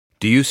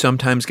Do you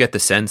sometimes get the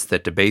sense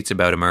that debates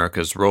about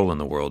America's role in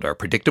the world are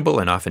predictable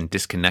and often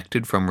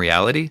disconnected from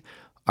reality?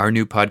 Our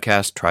new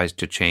podcast tries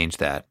to change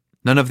that.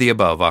 None of the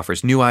Above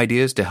offers new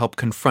ideas to help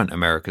confront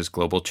America's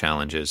global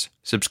challenges.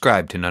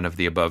 Subscribe to None of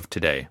the Above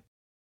today.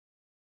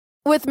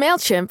 With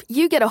MailChimp,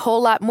 you get a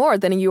whole lot more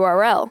than a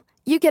URL.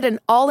 You get an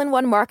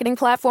all-in-one marketing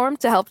platform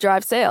to help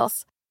drive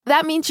sales.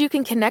 That means you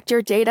can connect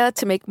your data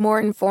to make more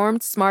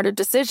informed, smarter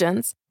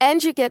decisions.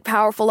 And you get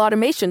powerful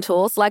automation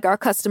tools like our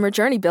Customer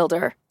Journey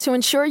Builder to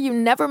ensure you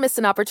never miss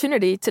an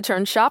opportunity to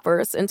turn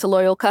shoppers into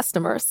loyal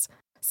customers.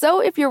 So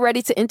if you're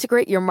ready to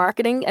integrate your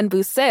marketing and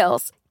boost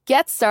sales,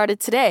 get started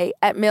today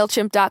at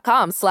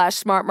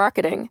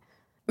MailChimp.com/smartmarketing.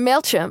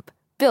 MailChimp,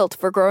 built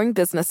for growing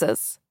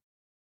businesses.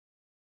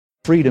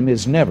 Freedom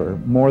is never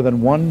more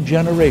than one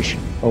generation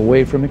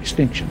away from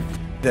extinction.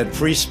 That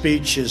free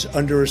speech is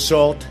under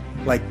assault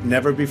like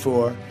never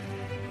before.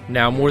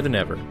 Now more than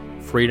ever,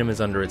 freedom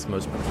is under its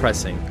most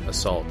pressing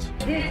assault.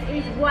 This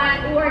is what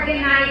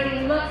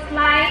organizing looks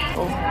like. This is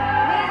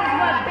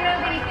what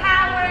building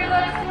power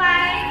looks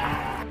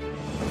like.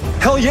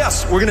 Hell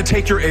yes, we're going to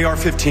take your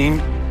AR-15.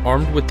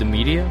 Armed with the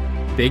media,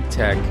 big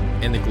tech,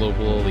 and the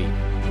global elite,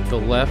 the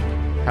left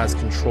has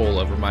control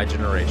over my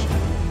generation.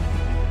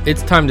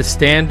 It's time to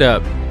stand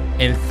up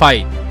and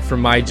fight for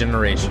my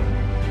generation.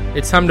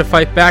 It's time to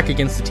fight back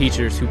against the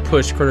teachers who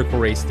push critical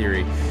race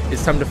theory.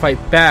 It's time to fight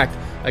back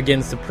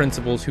against the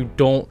principals who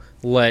don't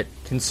let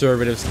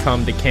conservatives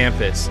come to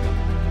campus.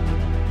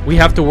 We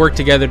have to work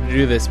together to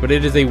do this, but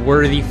it is a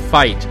worthy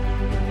fight,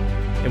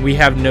 and we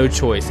have no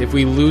choice. If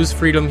we lose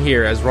freedom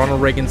here, as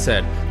Ronald Reagan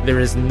said, there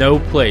is no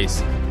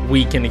place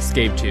we can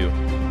escape to.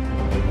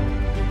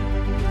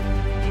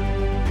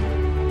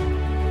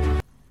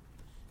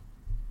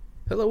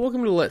 Hello,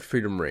 welcome to Let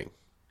Freedom Ring.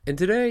 And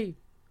today,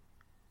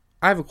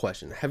 I have a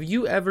question. Have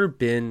you ever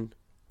been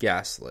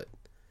gaslit?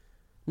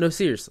 No,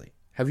 seriously.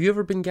 Have you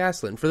ever been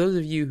gaslit? And for those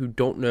of you who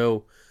don't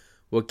know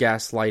what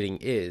gaslighting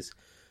is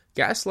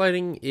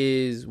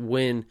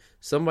when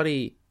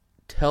somebody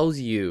tells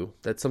you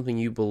that something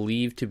you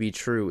believe to be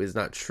true is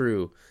not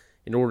true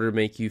in order to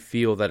make you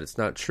feel that it's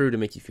not true, to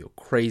make you feel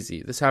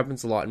crazy. This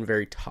happens a lot in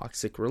very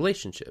toxic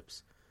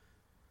relationships.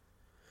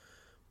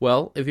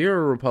 Well, if you're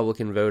a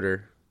Republican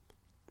voter,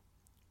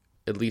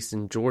 at least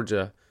in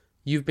Georgia,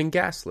 you've been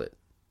gaslit.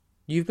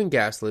 You've been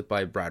gaslit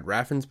by Brad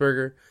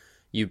Raffensperger.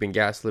 You've been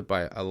gaslit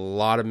by a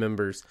lot of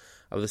members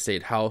of the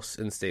state house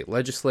and state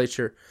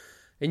legislature.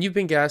 And you've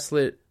been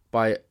gaslit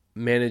by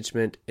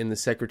management in the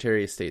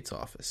Secretary of State's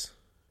office.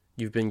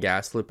 You've been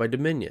gaslit by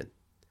Dominion.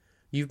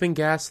 You've been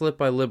gaslit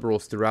by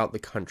liberals throughout the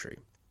country.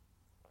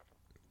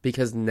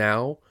 Because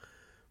now,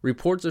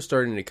 reports are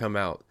starting to come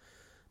out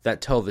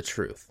that tell the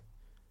truth.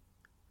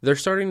 They're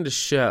starting to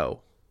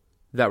show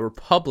that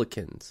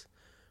Republicans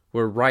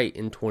were right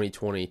in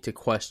 2020 to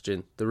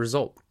question the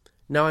result.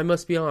 Now, I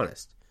must be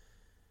honest.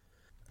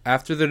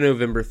 After the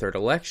November 3rd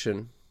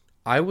election,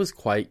 I was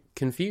quite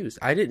confused.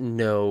 I didn't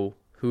know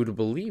who to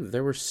believe.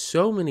 There were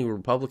so many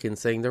Republicans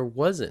saying there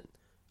wasn't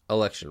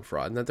election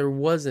fraud, and that there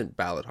wasn't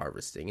ballot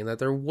harvesting, and that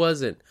there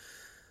wasn't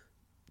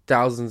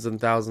thousands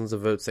and thousands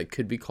of votes that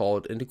could be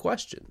called into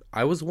question.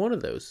 I was one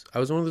of those. I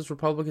was one of those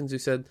Republicans who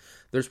said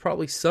there's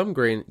probably some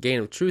grain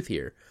of truth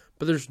here,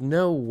 but there's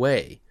no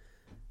way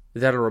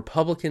that a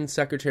Republican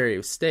Secretary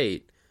of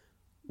State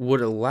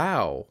would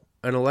allow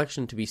an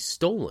election to be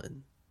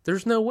stolen.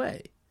 There's no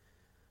way.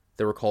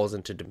 There were calls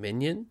into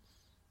Dominion.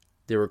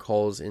 There were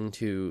calls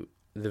into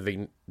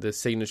the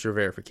signature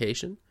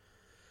verification.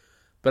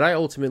 But I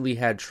ultimately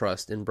had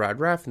trust in Brad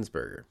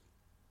Raffensperger.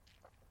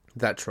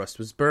 That trust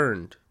was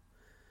burned,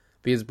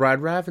 because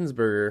Brad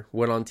Raffensperger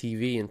went on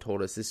TV and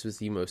told us this was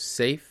the most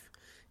safe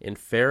and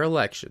fair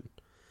election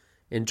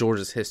in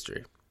Georgia's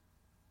history.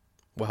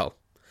 Well,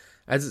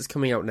 as it's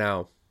coming out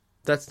now,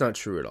 that's not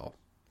true at all.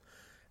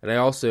 And I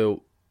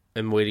also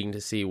am waiting to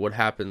see what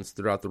happens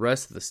throughout the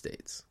rest of the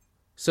states.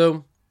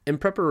 So, in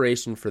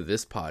preparation for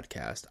this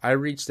podcast, I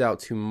reached out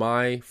to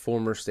my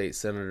former state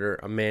senator,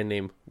 a man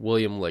named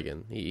William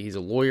Ligon. He's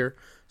a lawyer,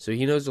 so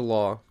he knows the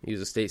law. He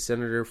was a state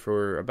senator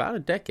for about a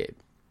decade.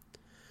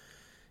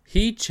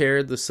 He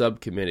chaired the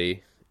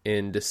subcommittee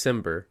in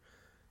December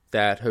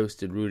that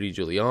hosted Rudy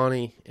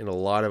Giuliani and a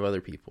lot of other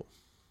people.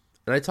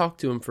 And I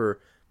talked to him for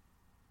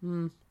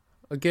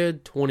a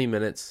good 20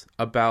 minutes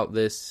about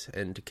this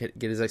and to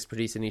get his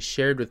expertise, and he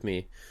shared with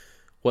me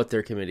what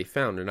their committee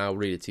found, and I'll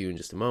read it to you in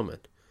just a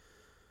moment.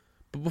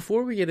 But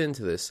before we get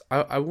into this,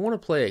 I want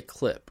to play a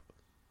clip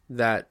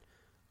that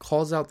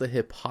calls out the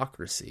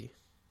hypocrisy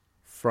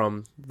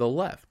from the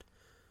left.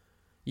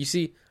 You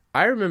see,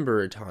 I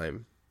remember a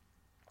time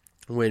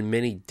when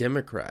many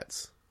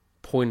Democrats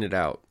pointed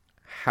out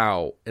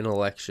how an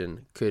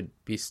election could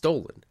be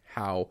stolen,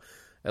 how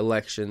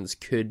elections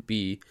could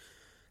be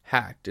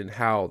hacked, and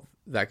how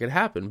that could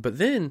happen. But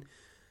then,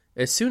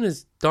 as soon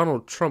as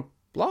Donald Trump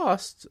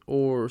lost,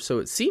 or so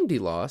it seemed he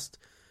lost,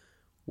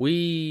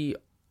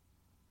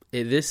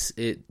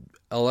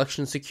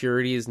 election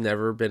security has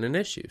never been an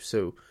issue.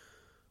 So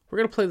we're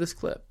going to play this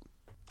clip.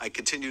 I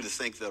continue to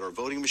think that our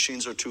voting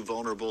machines are too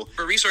vulnerable.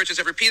 Researchers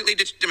have repeatedly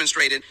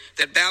demonstrated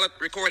that ballot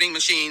recording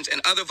machines and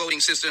other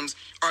voting systems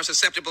are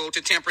susceptible to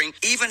tampering.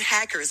 Even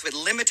hackers with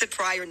limited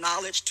prior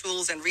knowledge,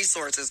 tools, and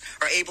resources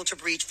are able to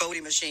breach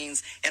voting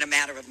machines in a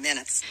matter of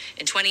minutes.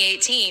 In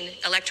 2018,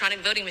 electronic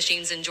voting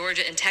machines in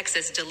Georgia and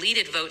Texas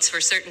deleted votes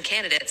for certain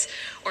candidates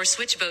or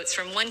switched votes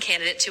from one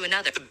candidate to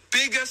another. The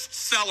biggest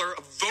seller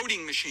of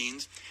voting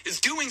machines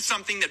is doing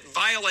something that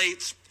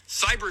violates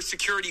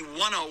Cybersecurity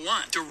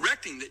 101,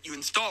 directing that you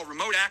install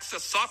remote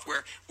access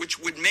software, which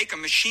would make a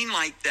machine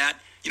like that,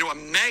 a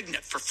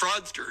magnet for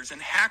fraudsters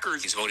and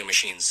hackers. These voting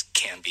machines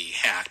can be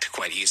hacked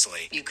quite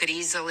easily. You could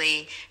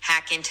easily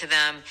hack into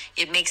them.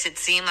 It makes it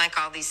seem like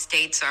all these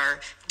states are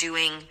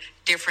doing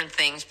different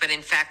things, but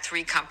in fact,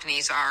 3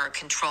 companies are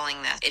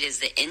controlling this. It is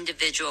the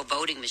individual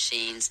voting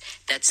machines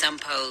that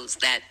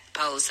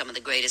pose some of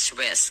the greatest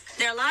risk.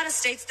 There are a lot of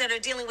states that are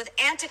dealing with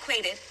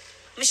antiquated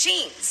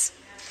machines,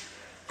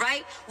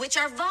 right, which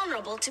are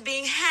vulnerable to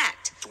being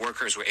hacked.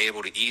 Workers were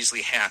able to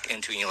easily hack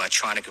into an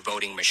electronic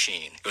voting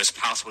machine. It was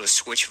possible to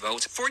switch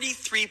votes.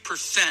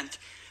 43%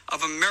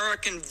 of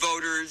American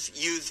voters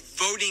use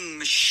voting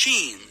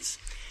machines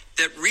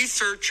that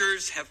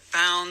researchers have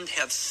found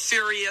have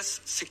serious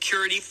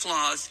security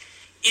flaws,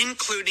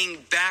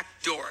 including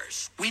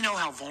backdoors. We know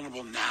how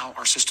vulnerable now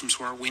our systems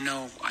were. I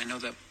know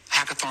that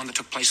hackathon that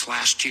took place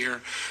last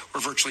year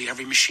where virtually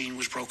every machine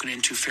was broken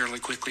into fairly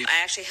quickly.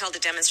 I actually held a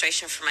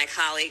demonstration for my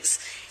colleagues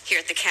here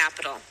at the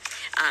Capitol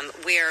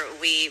where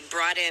we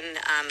brought in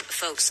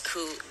folks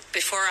who,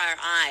 before our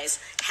eyes,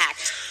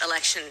 hacked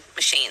election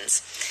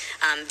machines,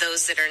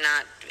 those that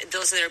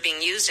are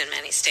being used in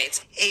many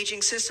states.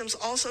 Aging systems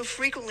also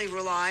frequently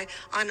rely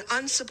on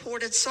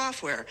unsupported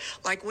software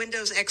like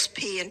Windows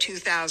XP in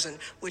 2000,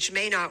 which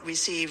may not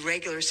receive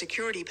regular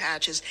security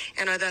patches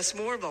and are thus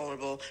more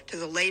vulnerable to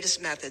the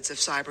latest methods of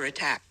cyber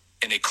attack.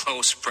 In a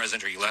close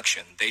presidential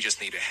election, they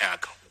just need to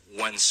hack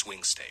one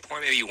swing state,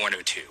 or maybe 1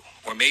 or 2,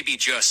 or maybe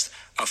just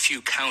a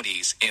few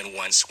counties in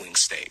one swing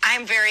state.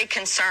 I'm very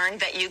concerned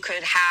that you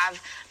could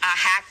have a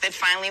hack that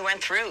finally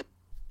went through.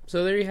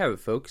 So there you have it,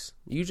 folks.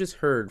 You just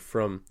heard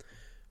from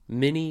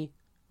many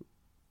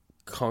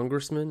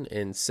congressmen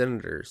and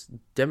senators,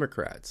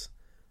 Democrats,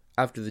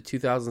 after the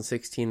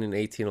 2016 and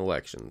 18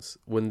 elections,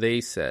 when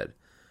they said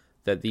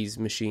that these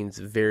machines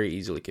very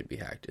easily could be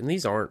hacked. And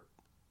these aren't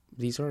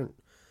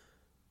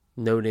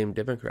no-name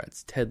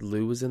Democrats. Ted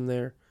Lieu was in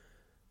there.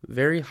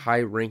 Very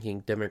high-ranking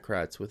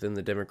Democrats within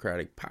the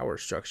Democratic power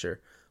structure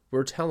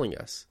were telling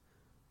us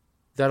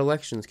that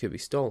elections could be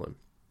stolen.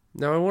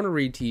 Now, I want to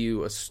read to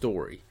you a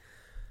story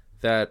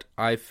that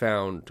I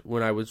found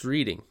when I was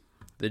reading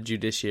the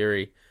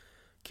Judiciary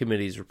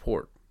Committee's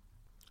report.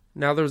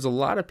 Now, there's a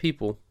lot of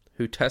people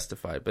who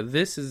testified, but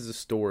this is the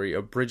story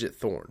of Bridget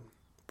Thorne.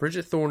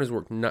 Bridget Thorne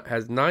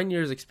has 9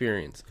 years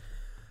experience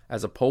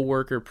as a poll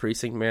worker,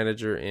 precinct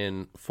manager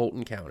in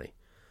Fulton County.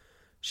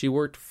 She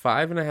worked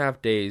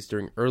 5.5 days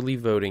during early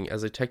voting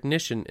as a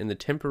technician in the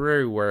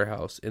temporary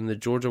warehouse in the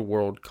Georgia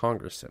World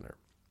Congress Center.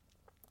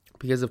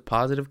 Because of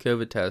positive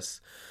COVID tests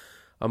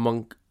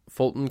among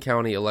Fulton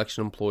County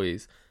election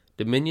employees,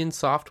 Dominion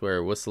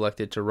Software was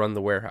selected to run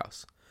the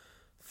warehouse.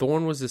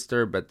 Thorne was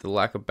disturbed at the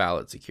lack of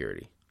ballot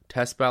security.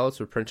 Test ballots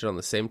were printed on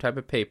the same type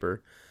of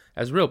paper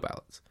as real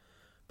ballots,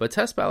 but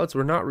test ballots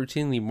were not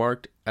routinely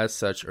marked as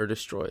such or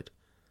destroyed.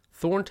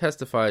 Thorne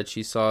testified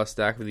she saw a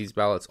stack of these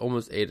ballots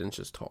almost 8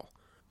 inches tall.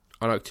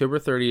 On October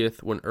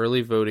 30th, when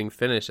early voting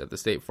finished at the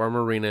State Farm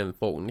Arena in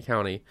Fulton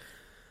County,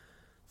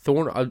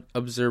 Thorne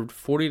observed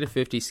 40 to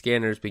 50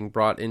 scanners being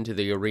brought into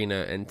the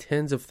arena and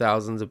tens of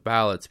thousands of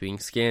ballots being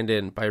scanned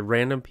in by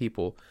random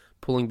people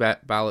pulling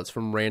back ballots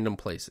from random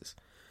places.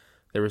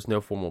 There was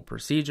no formal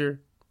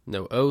procedure,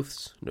 no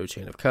oaths, no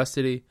chain of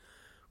custody.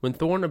 When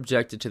Thorne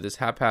objected to this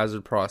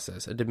haphazard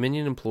process, a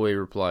Dominion employee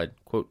replied,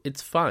 quote,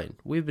 "It's fine.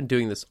 We've been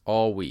doing this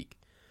all week."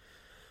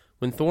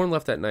 When Thorne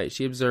left that night,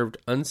 she observed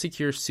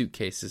unsecure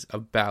suitcases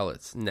of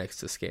ballots next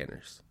to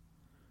scanners.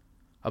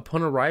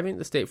 Upon arriving at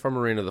the State Farm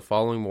Arena the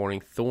following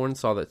morning, Thorne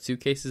saw that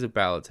suitcases of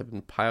ballots had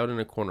been piled in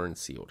a corner and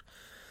sealed.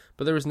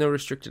 But there was no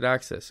restricted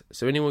access,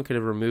 so anyone could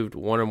have removed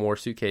one or more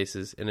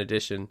suitcases. In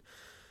addition,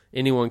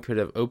 anyone could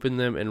have opened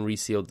them and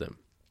resealed them,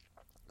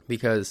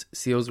 because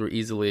seals were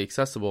easily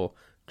accessible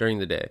during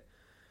the day.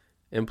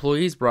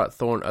 Employees brought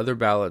Thorne other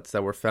ballots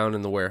that were found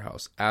in the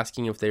warehouse,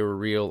 asking if they were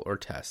real or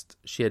test.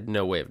 She had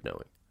no way of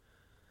knowing.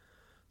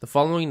 The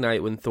following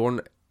night, when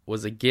Thorne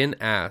was again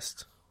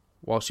asked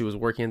while she was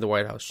working at the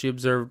White House, she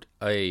observed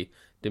a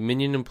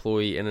Dominion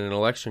employee in an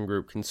election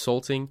group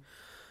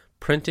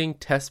printing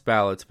test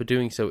ballots, but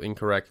doing so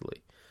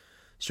incorrectly.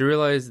 She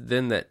realized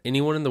then that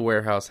anyone in the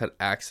warehouse had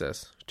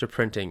access to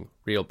printing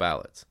real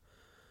ballots.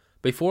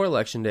 Before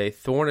Election Day,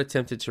 Thorne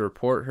attempted to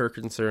report her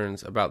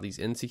concerns about these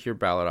insecure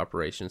ballot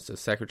operations to the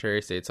Secretary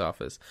of State's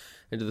office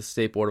and to the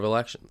State Board of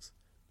Elections.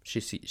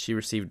 She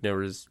received no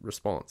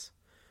response.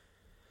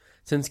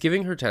 Since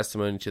giving her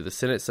testimony to the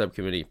Senate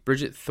subcommittee,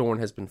 Bridget Thorne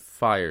has been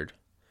fired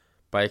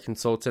by a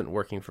consultant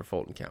working for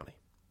Fulton County.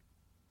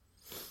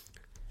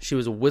 She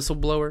was a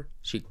whistleblower.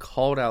 She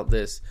called out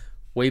this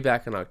way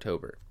back in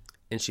October,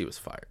 and she was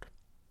fired.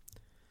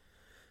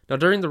 Now,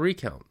 during the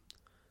recount,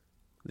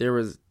 they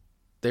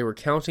were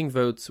counting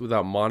votes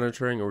without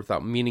monitoring or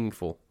without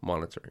meaningful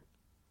monitoring.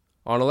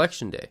 On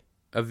Election Day,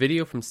 a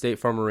video from State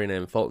Farm Arena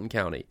in Fulton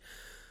County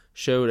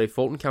showed a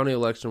Fulton County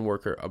election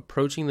worker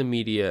approaching the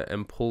media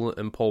and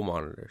poll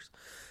monitors.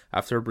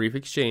 After a brief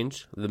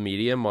exchange, the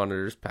media and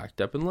monitors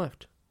packed up and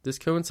left. This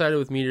coincided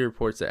with media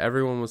reports that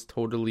everyone was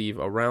told to leave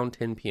around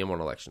 10 p.m. on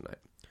election night.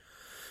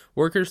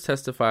 Workers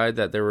testified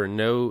that there were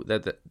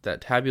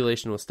that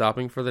tabulation was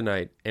stopping for the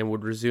night and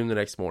would resume the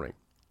next morning.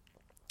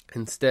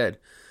 Instead,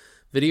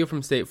 video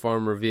from State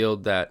Farm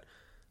revealed that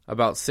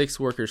about 6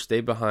 workers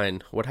stayed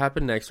behind. What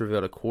happened next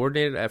revealed a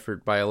coordinated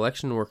effort by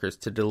election workers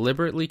to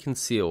deliberately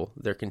conceal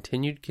their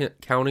continued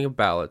counting of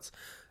ballots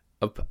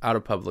out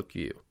of public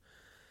view,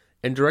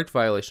 in direct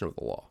violation of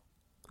the law.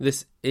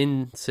 This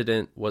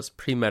incident was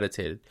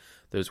premeditated.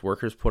 Those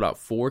workers put out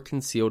 4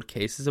 concealed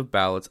cases of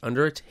ballots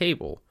under a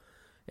table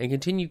and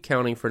continued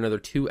counting for another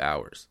 2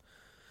 hours.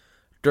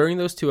 During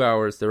those 2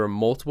 hours, there were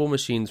multiple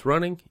machines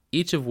running,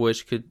 each of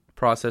which could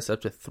process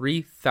up to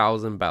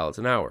 3,000 ballots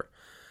an hour.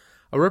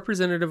 A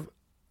representative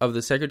of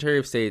the Secretary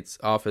of State's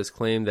office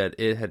claimed that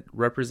it had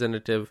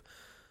representative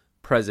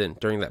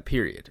present during that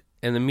period,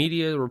 and the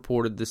media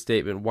reported the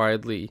statement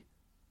widely.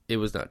 It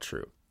was not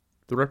true.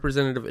 The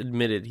representative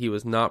admitted he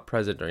was not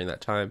present during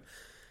that time.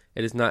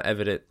 It is not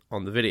evident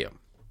on the video.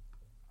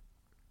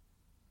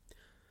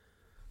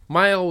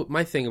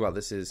 My thing about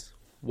this is,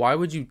 why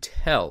would you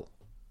tell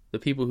the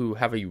people who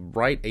have a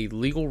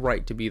legal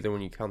right to be there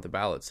when you count the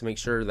ballots to make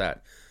sure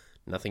that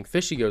nothing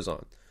fishy goes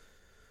on?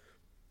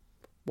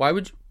 Why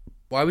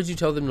would you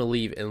tell them to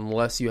leave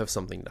unless you have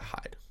something to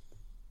hide?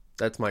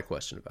 That's my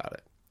question about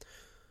it.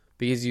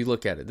 Because you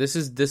look at it,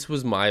 this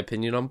was my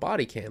opinion on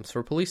body cams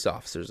for police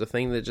officers, a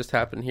thing that just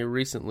happened here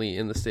recently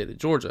in the state of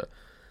Georgia.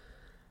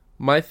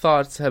 My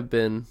thoughts have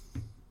been,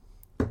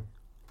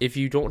 if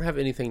you don't have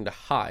anything to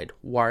hide,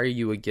 why are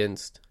you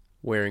against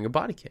wearing a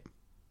body cam?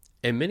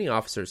 And many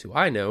officers who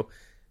I know,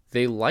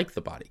 they like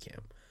the body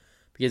cam,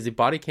 because the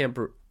body cam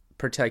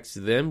protects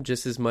them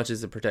just as much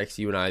as it protects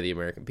you and I, the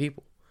American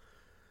people.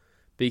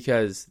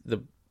 Because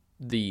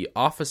the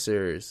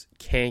officers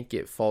can't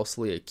get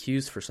falsely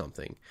accused for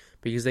something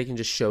because they can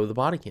just show the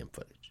body cam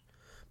footage.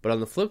 But on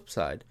the flip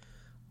side,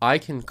 I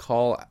can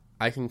call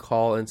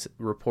and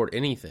report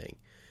anything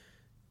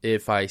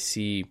if I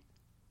see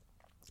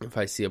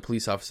a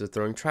police officer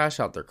throwing trash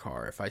out their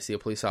car, if I see a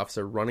police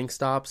officer running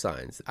stop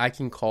signs, I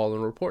can call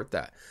and report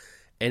that,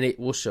 and it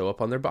will show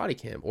up on their body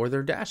cam or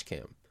their dash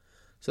cam.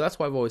 So that's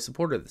why I've always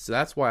supported this. So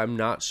that's why I'm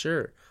not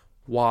sure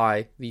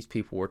why these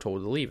people were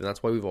told to leave. And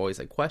that's why we've always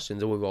had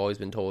questions, and we've always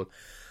been told,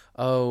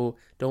 oh,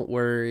 don't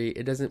worry,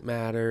 it doesn't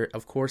matter.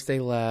 Of course they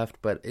left,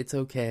 but it's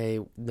okay.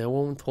 No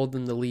one told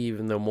them to leave,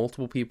 even though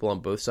multiple people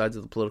on both sides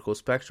of the political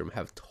spectrum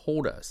have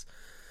told us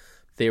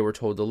they were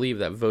told to leave,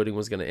 that voting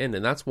was going to end.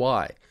 And that's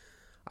why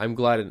I'm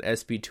glad in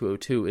SB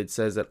 202 it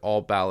says that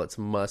all ballots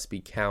must be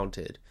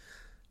counted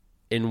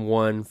in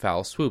one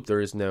foul swoop.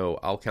 There is no,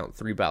 I'll count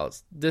 3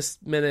 ballots this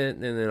minute,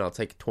 and then I'll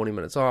take 20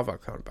 minutes off. I'll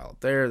count a ballot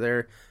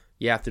there.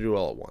 You have to do it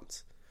all at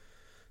once.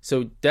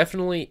 So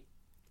definitely,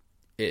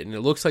 and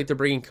it looks like they're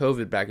bringing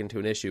COVID back into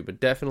an issue, but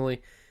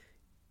definitely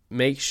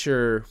make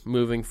sure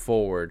moving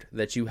forward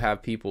that you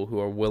have people who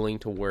are willing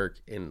to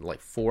work in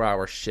like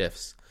 4-hour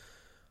shifts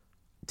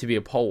to be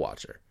a poll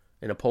watcher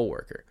and a poll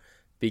worker,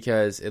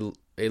 because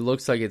it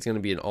looks like it's going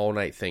to be an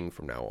all-night thing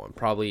from now on,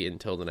 probably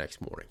until the next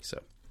morning.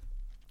 So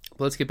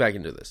let's get back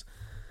into this.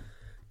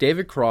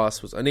 David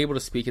Cross was unable to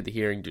speak at the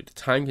hearing due to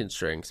time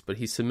constraints, but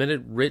he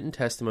submitted written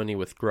testimony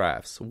with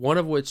graphs, one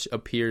of which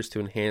appears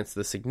to enhance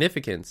the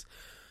significance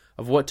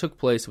of what took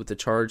place with the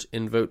charge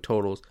in vote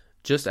totals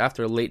just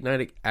after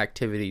late-night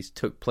activities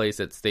took place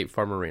at State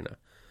Farm Arena.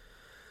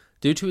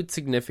 Due to its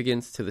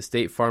significance to the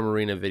State Farm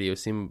Arena video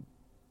seen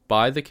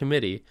by the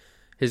committee,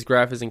 his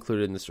graph is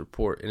included in this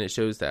report, and it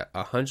shows that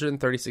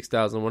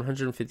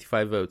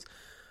 136,155 votes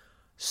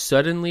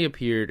suddenly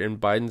appeared in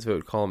Biden's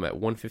vote column at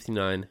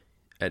 1:59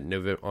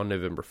 on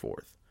November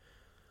 4th.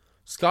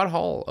 Scott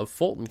Hall of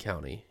Fulton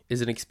County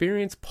is an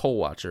experienced poll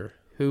watcher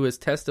who has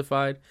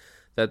testified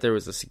that there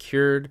was a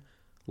secured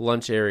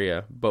lunch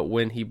area, but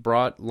when he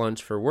brought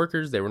lunch for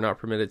workers, they were not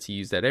permitted to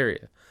use that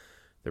area.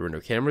 There were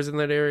no cameras in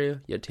that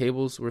area, yet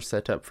tables were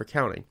set up for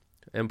counting,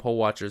 and poll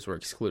watchers were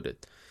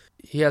excluded.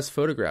 He has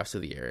photographs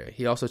of the area.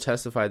 He also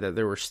testified that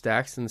there were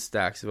stacks and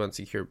stacks of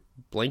unsecured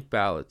blank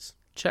ballots,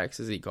 checks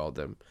as he called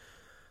them,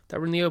 that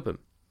were in the open.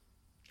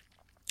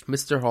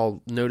 Mr.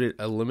 Hall noted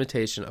a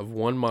limitation of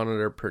 1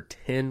 monitor per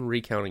 10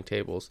 recounting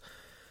tables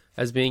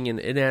as being an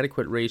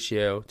inadequate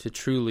ratio to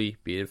truly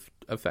be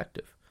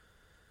effective.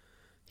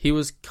 He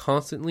was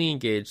constantly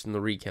engaged in the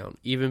recount,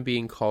 even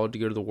being called to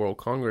go to the World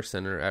Congress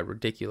Center at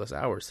ridiculous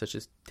hours, such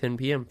as 10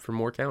 p.m. for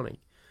more counting.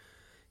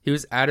 He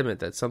was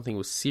adamant that something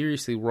was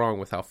seriously wrong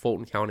with how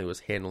Fulton County was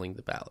handling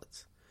the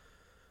ballots.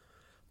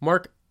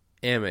 Mark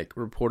Amick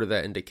reported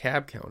that in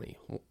DeKalb County,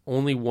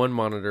 only 1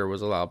 monitor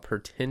was allowed per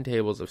 10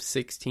 tables of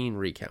 16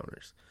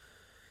 recounters.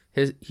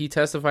 He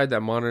testified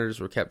that monitors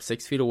were kept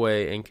 6 feet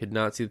away and could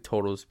not see the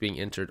totals being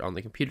entered on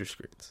the computer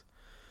screens.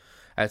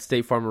 At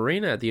State Farm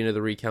Arena at the end of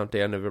the recount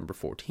day on November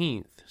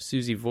 14th,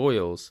 Susie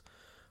Voiles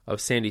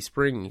of Sandy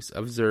Springs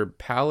observed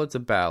pallets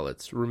of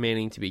ballots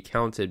remaining to be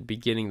counted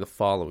beginning the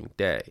following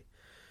day.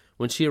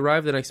 When she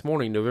arrived the next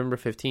morning, November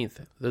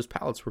 15th, those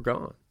pallets were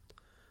gone.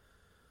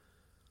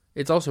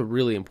 It's also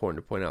really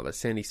important to point out that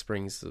Sandy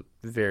Springs is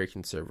a very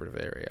conservative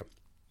area.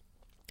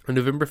 On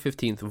November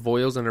 15th,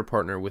 Voiles and her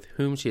partner, with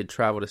whom she had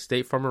traveled to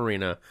State Farm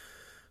Arena,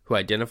 who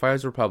identify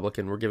as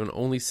Republican, were given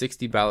only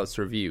 60 ballots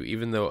to review,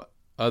 even though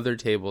other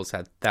tables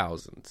had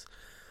thousands.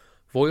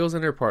 Voiles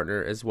and her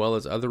partner, as well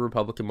as other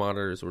Republican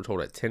monitors, were told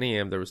at 10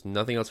 a.m. there was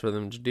nothing else for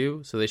them to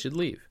do, so they should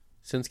leave.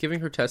 Since giving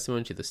her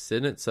testimony to the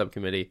Senate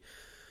subcommittee,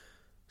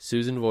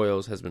 Susan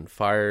Voiles has been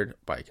fired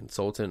by a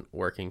consultant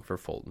working for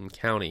Fulton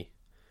County.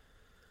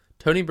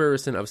 Tony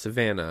Burrison of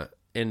Savannah,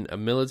 and a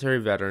military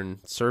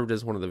veteran, served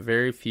as one of the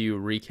very few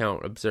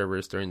recount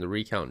observers during the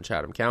recount in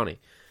Chatham County.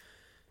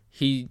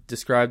 He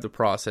described the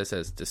process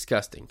as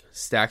disgusting.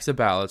 Stacks of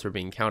ballots were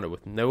being counted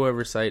with no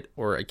oversight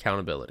or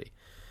accountability.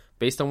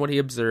 Based on what he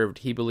observed,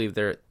 he believed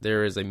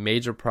there is a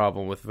major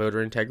problem with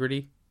voter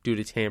integrity due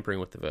to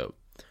tampering with the vote.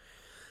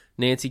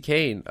 Nancy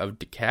Kane of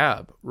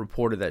DeKalb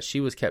reported that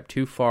she was kept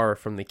too far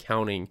from the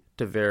counting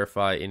to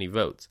verify any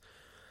votes.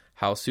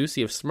 Hal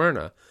Susi of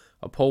Smyrna,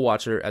 a poll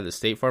watcher at the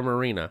State Farm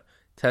Arena,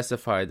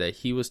 testified that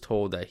he was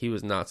told that he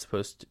was not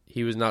supposed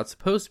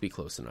to be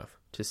close enough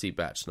to see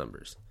batch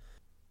numbers.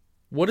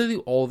 What do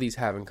all these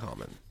have in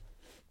common?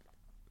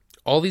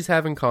 All these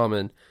have in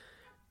common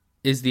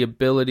is the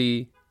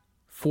ability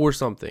for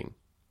something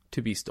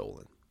to be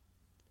stolen.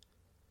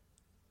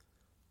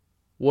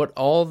 What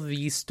all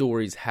these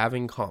stories have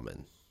in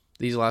common,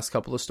 these last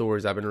couple of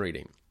stories I've been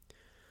reading,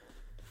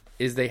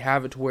 is they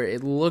have it to where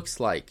it looks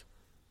like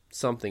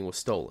something was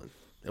stolen.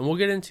 And we'll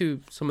get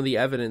into some of the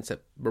evidence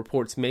that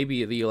reports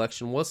maybe the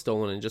election was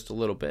stolen in just a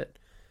little bit.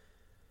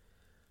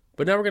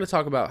 But now we're going to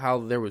talk about how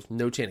there was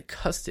no chain of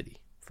custody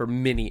for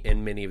many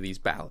of these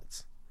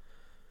ballots.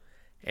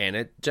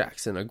 Anna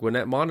Jackson, a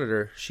Gwinnett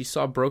monitor, she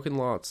saw broken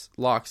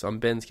locks on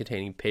bins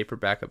containing paper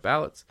backup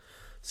ballots.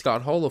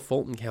 Scott Hall of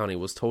Fulton County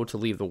was told to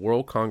leave the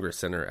World Congress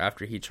Center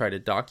after he tried to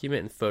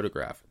document and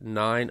photograph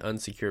 9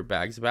 unsecured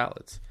bags of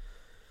ballots.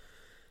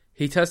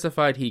 He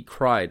testified he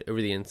cried over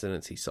the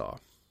incidents he saw.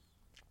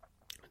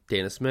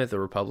 Dana Smith, a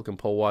Republican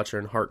poll watcher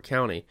in Hart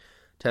County,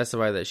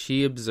 testified that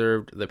she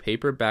observed the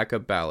paper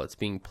backup ballots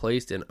being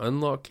placed in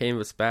unlocked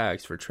canvas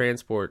bags for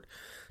transport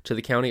to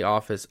the county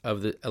office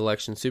of the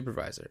election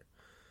supervisor.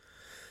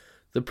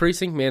 The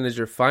precinct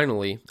manager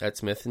finally, at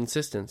Smith's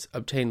insistence,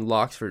 obtained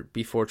locks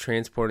before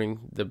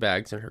transporting the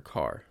bags in her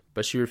car,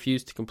 but she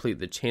refused to complete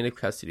the chain of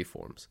custody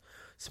forms.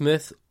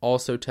 Smith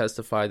also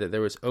testified that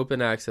there was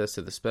open access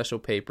to the special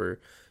paper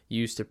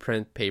used to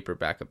print paper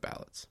backup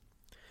ballots.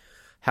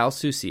 Hal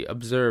Susi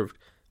observed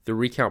the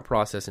recount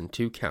process in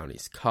 2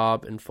 counties,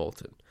 Cobb and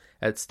Fulton,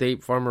 at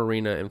State Farm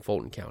Arena in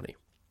Fulton County.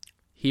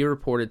 He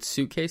reported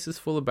suitcases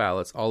full of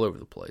ballots all over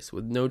the place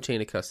with no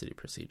chain of custody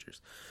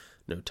procedures,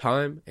 no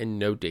time, and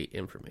no date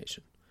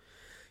information.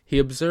 He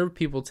observed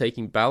people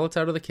taking ballots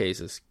out of the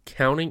cases,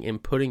 counting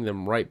and putting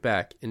them right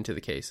back into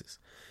the cases.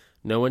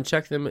 No one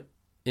checked them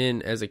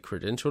in as a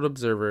credentialed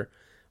observer,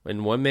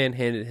 and one man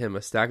handed him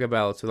a stack of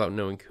ballots without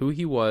knowing who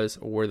he was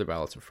or where the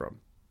ballots were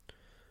from.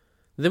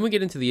 Then we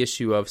get into the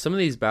issue of some of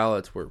these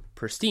ballots were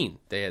pristine.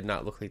 They had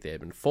not looked like they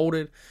had been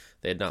folded.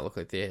 They had not looked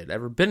like they had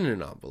ever been in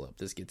an envelope.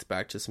 This gets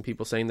back to some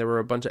people saying there were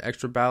a bunch of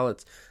extra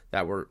ballots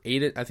that were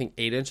 8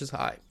 inches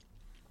high.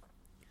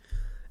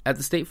 At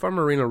the State Farm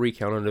Arena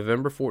recount on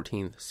November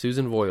 14th,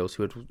 Susan Voiles,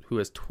 who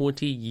has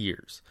 20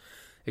 years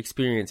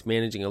experience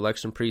managing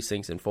election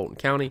precincts in Fulton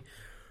County,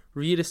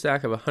 reviewed a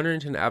stack of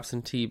 110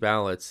 absentee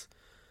ballots.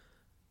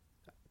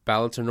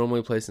 Ballots are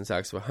normally placed in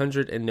stacks of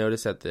 100 and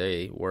noticed that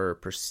they were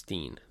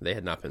pristine. They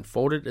had not been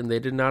folded and they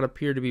did not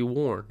appear to be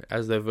worn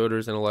as the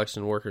voters and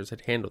election workers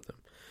had handled them.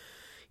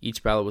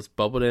 Each ballot was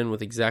bubbled in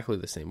with exactly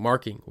the same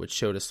marking, which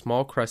showed a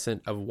small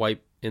crescent of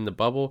white in the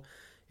bubble.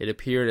 It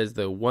appeared as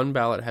though one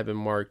ballot had been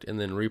marked and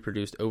then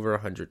reproduced over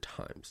 100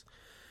 times.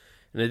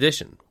 In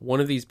addition,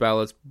 one of these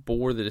ballots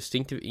bore the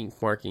distinctive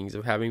ink markings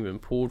of having been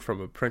pulled from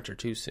a printer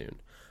too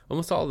soon.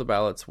 Almost all of the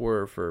ballots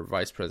were for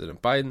Vice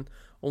President Biden,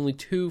 only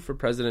 2 for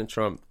President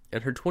Trump.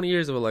 In her 20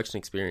 years of election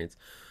experience,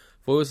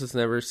 Voiles has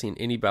never seen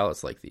any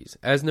ballots like these.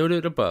 As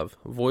noted above,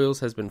 Voiles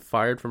has been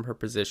fired from her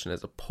position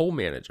as a poll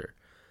manager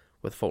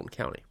with Fulton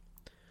County,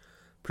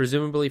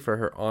 presumably for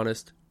her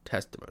honest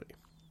testimony.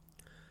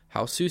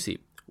 Hal Susi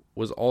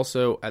was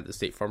also at the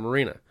State Farm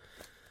Arena,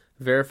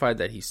 verified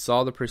that he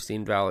saw the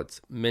pristine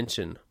ballots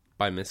mentioned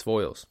by Miss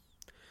Voiles.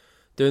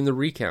 During the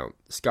recount,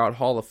 Scott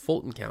Hall of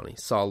Fulton County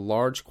saw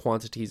large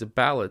quantities of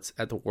ballots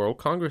at the World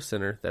Congress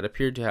Center that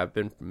appeared to have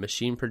been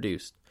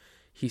machine-produced.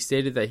 He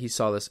stated that he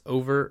saw this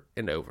over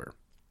and over.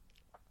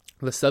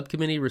 The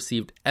subcommittee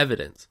received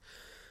evidence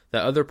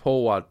that other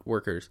poll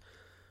workers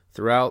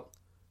throughout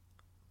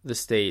the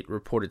state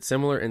reported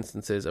similar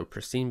instances of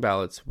pristine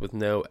ballots with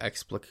no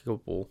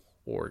explicable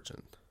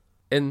origin.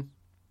 And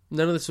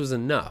none of this was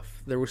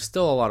enough. There was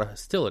still a lot of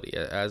hostility,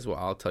 as well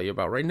I'll tell you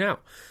about right now.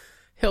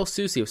 Hale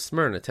Susi of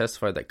Smyrna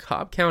testified that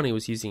Cobb County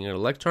was using an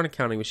electronic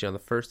counting machine on the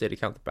first day to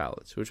count the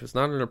ballots, which was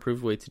not an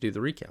approved way to do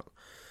the recount.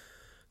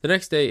 The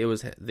next day, it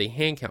was the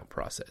hand count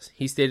process.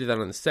 He stated that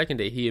on the second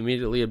day, he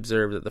immediately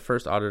observed that the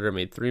first auditor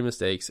made 3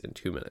 mistakes in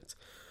 2 minutes,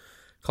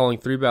 calling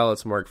 3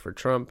 ballots marked for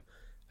Trump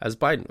as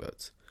Biden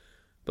votes.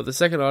 But the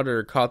second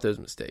auditor caught those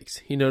mistakes.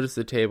 He noticed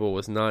the table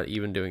was not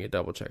even doing a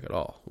double check at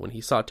all. When he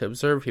sought to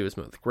observe, he was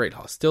met with great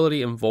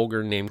hostility and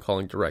vulgar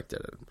name-calling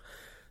directed at him.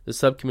 The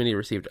subcommittee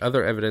received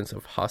other evidence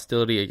of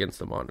hostility against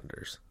the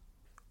monitors.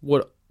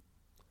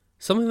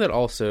 Something that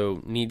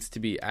also needs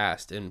to be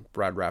asked, and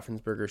Brad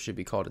Raffensperger should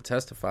be called to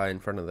testify in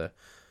front of the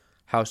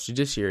House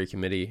Judiciary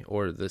Committee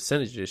or the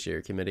Senate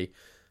Judiciary Committee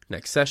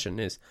next session,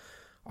 is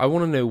I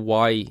want to know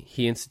why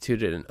he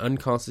instituted an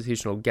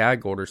unconstitutional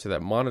gag order so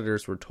that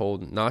monitors were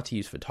told not to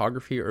use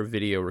photography or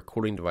video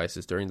recording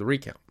devices during the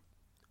recount.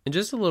 In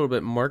just a little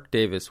bit, Mark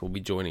Davis will be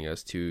joining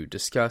us to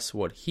discuss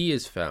what he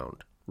has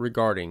found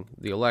regarding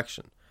the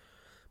election.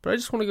 But I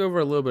just want to go over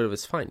a little bit of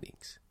his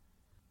findings.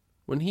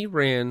 When he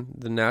ran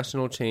the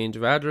national change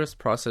of address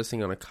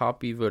processing on a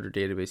copy voter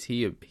database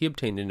he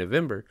obtained in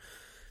November,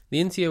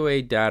 the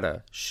NCOA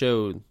data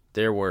showed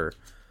there were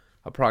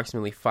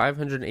approximately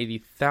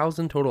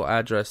 580,000 total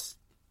address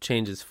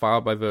changes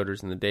filed by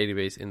voters in the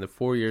database in the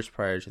 4 years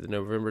prior to the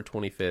November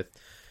 25th,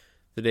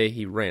 the day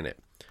he ran it.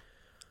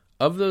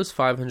 Of those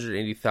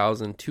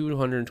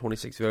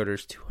 580,226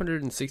 voters,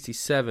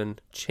 267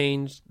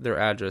 changed their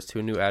address to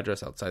a new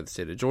address outside the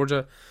state of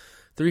Georgia.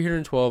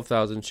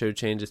 312,000 showed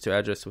changes to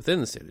address within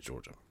the state of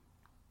Georgia.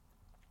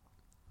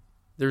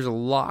 There's a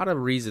lot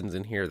of reasons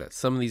in here that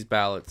some of these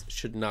ballots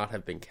should not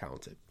have been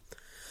counted.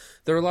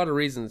 There are a lot of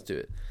reasons to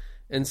it.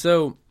 And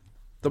so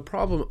the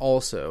problem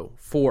also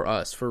for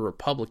us, for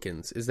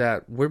Republicans, is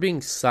that we're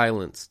being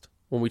silenced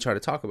when we try to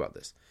talk about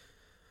this.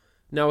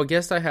 Now, a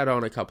guest I had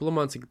on a couple of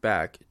months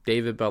back,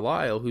 David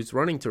Belisle, who's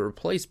running to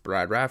replace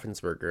Brad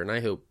Raffensperger, and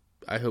I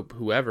hope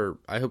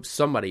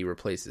somebody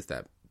replaces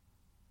that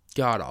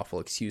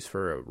god-awful excuse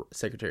for a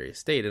Secretary of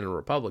State and a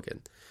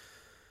Republican.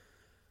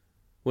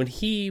 When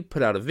he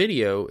put out a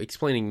video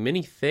explaining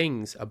many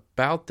things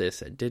about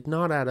this that did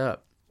not add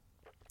up,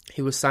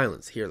 he was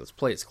silenced. Here, let's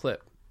play his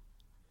clip.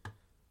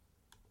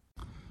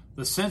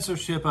 The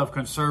censorship of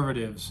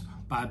conservatives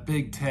by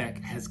big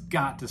tech has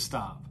got to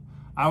stop.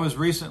 I was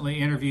recently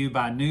interviewed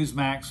by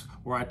Newsmax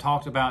where I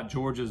talked about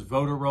Georgia's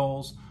voter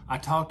rolls. I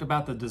talked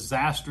about the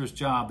disastrous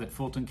job that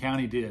Fulton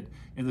County did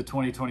in the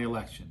 2020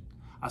 election.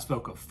 I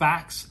spoke of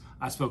facts,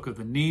 I spoke of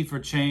the need for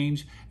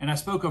change, and I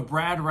spoke of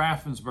Brad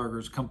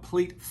Raffensperger's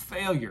complete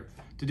failure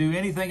to do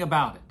anything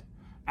about it.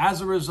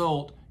 As a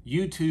result,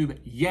 YouTube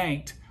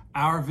yanked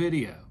our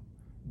video.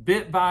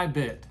 Bit by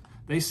bit,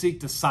 they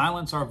seek to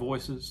silence our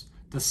voices,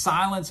 to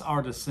silence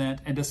our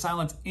dissent, and to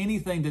silence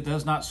anything that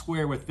does not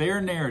square with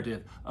their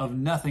narrative of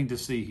nothing to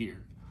see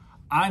here.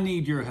 I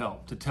need your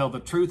help to tell the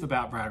truth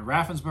about Brad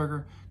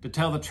Raffensperger, to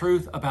tell the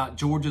truth about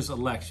Georgia's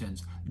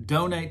elections.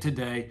 Donate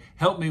today.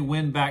 Help me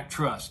win back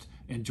trust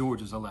in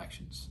Georgia's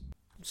elections.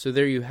 So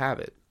there you have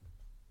it.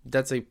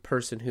 That's a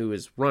person who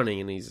is running,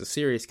 and he's a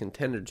serious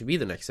contender to be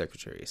the next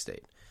Secretary of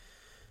State.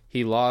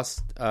 He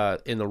lost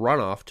in the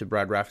runoff to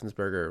Brad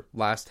Raffensperger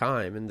last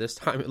time, and this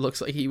time it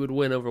looks like he would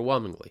win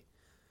overwhelmingly.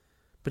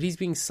 But he's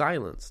being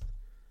silenced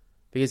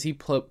because he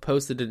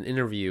posted an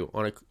interview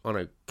on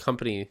a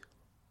company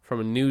from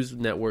a news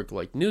network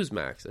like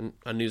Newsmax, and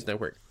a news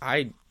network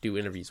I do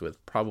interviews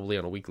with probably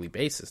on a weekly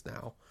basis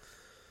now,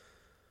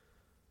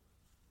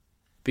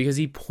 because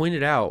he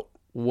pointed out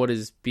what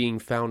is being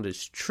found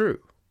as true.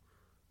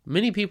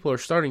 Many people are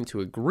starting to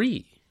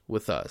agree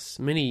with us,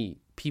 many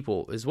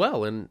people as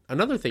well. And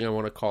another thing I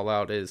want to call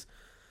out is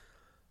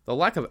the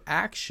lack of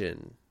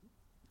action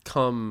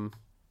come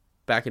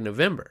back in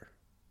November.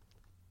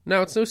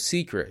 Now, it's no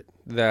secret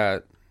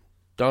that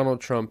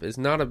Donald Trump is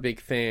not a big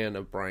fan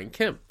of Brian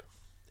Kemp,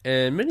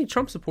 and many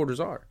Trump supporters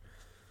are.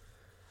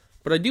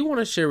 But I do want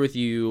to share with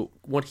you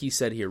what he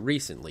said here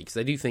recently, because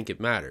I do think it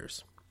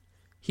matters.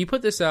 He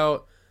put this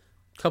out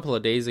a couple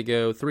of days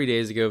ago, 3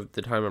 days ago at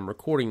the time I'm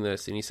recording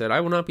this, and he said, "I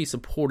will not be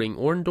supporting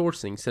or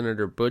endorsing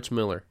Senator Butch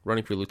Miller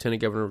running for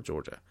Lieutenant Governor of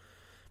Georgia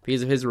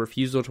because of his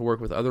refusal to work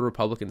with other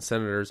Republican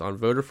senators on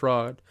voter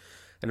fraud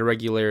and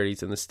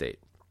irregularities in the state.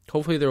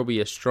 Hopefully there will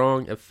be a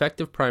strong,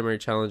 effective primary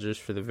challengers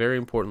for the very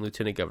important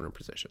lieutenant governor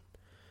position."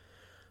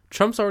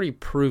 Trump's already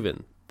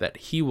proven that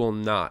he will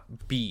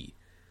not be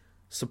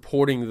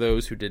supporting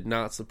those who did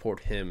not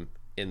support him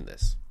in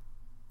this.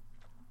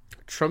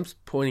 Trump's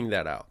pointing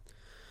that out.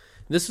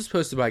 This was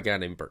posted by a guy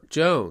named Burt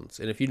Jones.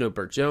 And if you know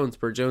Burt Jones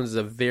is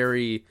a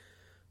very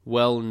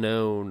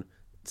well-known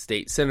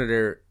state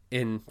senator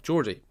in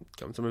Georgia. He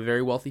comes from a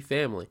very wealthy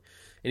family.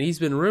 And he's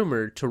been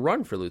rumored to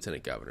run for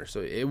lieutenant governor.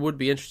 So it would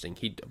be interesting.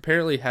 He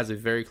apparently has a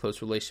very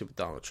close relationship with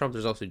Donald Trump.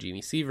 There's also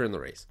Jeannie Seaver in the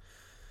race.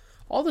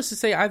 All this to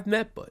say, I've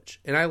met Butch,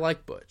 and I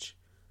like Butch.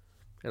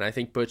 And I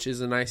think Butch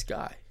is a nice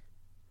guy.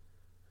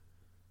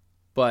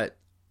 But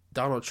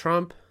Donald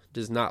Trump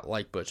does not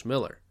like Butch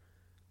Miller.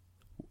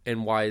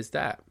 And why is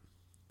that?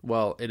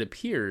 Well, it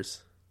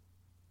appears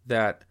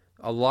that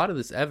a lot of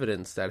this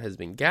evidence that has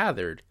been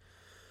gathered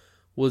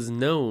was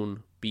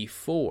known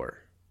before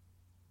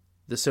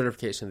the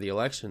certification of the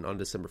election on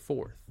December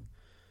 4th.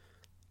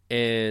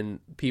 And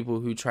people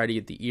who try to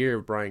get the ear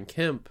of Brian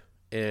Kemp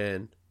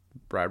and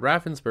Brad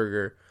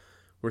Raffensperger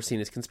were seen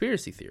as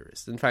conspiracy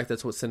theorists. In fact,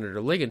 that's what Senator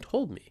Ligon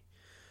told me.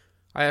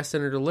 I asked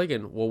Senator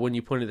Ligon, well, when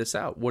you pointed this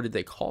out, what did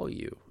they call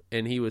you?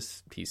 And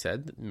he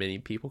said that many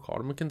people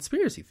called him a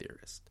conspiracy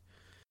theorist.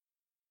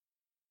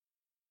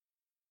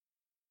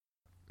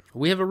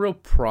 We have a real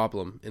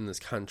problem in this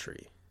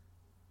country.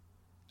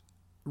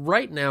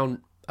 Right now,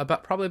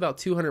 probably about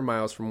 200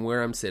 miles from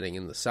where I'm sitting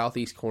in the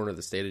southeast corner of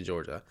the state of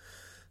Georgia,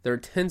 there are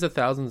tens of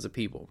thousands of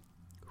people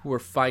who are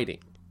fighting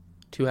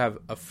to have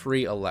a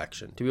free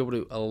election, to be able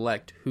to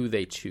elect who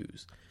they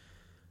choose.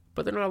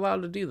 But they're not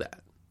allowed to do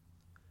that.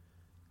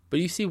 But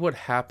you see what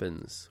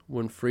happens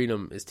when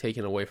freedom is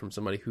taken away from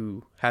somebody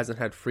who hasn't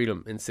had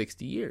freedom in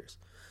 60 years,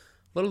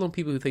 let alone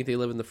people who think they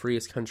live in the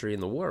freest country in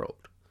the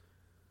world.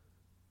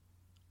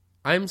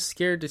 I'm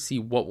scared to see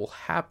what will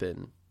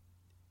happen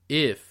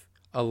if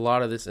a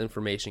lot of this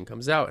information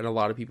comes out and a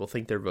lot of people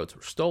think their votes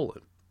were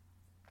stolen.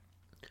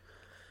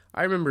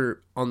 I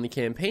remember on the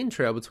campaign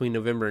trail between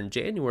November and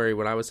January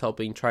when I was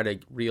helping try to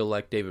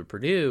re-elect David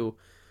Perdue,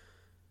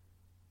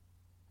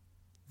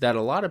 that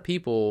a lot of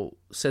people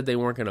said they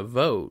weren't going to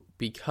vote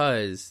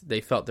because they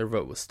felt their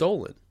vote was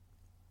stolen.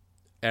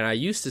 And I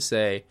used to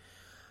say,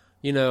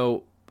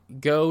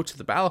 go to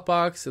the ballot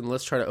box and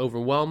let's try to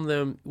overwhelm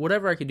them,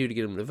 whatever I could do to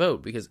get them to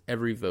vote, because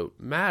every vote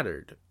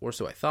mattered, or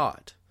so I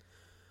thought.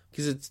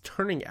 Because it's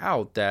turning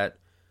out that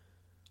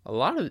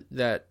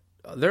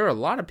there are a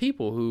lot of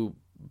people who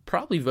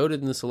probably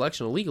voted in this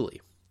election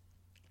illegally.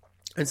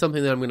 And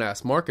something that I'm going to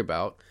ask Mark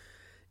about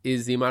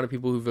is the amount of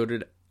people who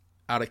voted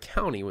out of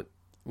county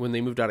when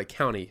they moved out of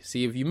county.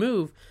 See, if you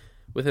move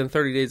within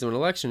 30 days of an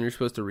election, you're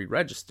supposed to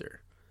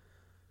re-register.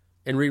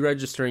 And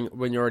re-registering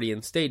when you're already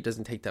in state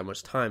doesn't take that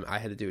much time. I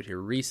had to do it here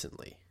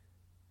recently.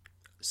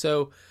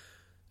 So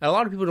a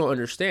lot of people don't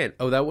understand,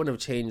 that wouldn't have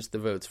changed the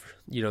votes.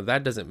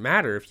 That doesn't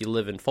matter if you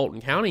live in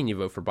Fulton County and you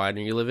vote for Biden,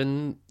 or you live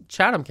in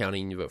Chatham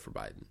County and you vote for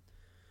Biden.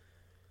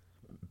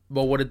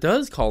 But what it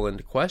does call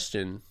into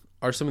question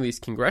are some of these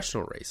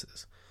congressional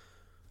races.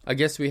 I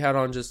guess we had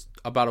on just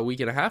about a week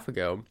and a half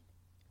ago,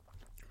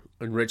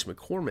 and Rich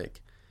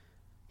McCormick,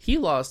 he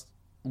lost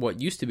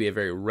what used to be a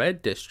very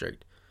red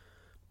district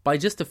by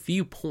just a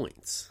few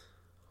points,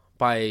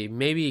 by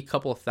maybe a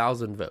couple of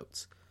thousand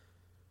votes.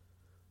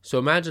 So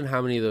imagine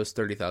how many of those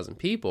 30,000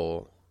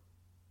 people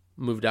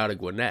moved out of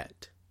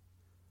Gwinnett.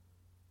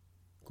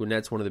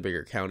 Gwinnett's one of the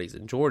bigger counties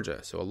in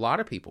Georgia, so a lot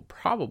of people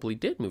probably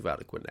did move out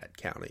of Gwinnett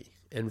County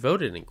and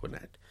voted in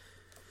Gwinnett.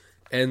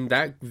 And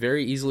that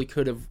very easily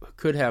could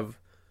have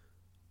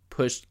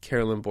pushed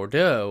Carolyn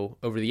Bordeaux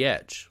over the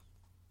edge.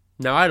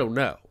 Now, I don't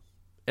know,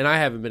 and I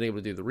haven't been able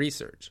to do the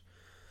research.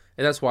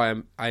 And that's why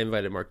I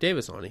invited Mark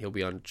Davis on, and he'll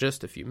be on in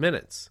just a few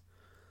minutes.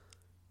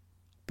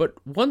 But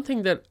one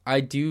thing that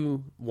I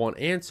do want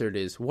answered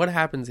is, what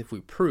happens if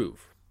we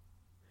prove?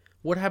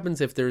 What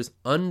happens if there's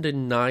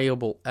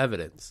undeniable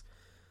evidence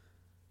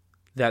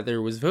that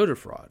there was voter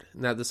fraud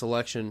and that this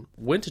election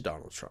went to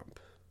Donald Trump?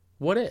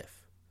 What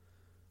if?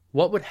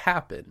 What would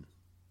happen?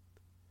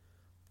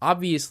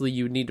 Obviously,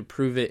 you would need to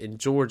prove it in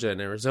Georgia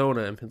and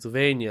Arizona and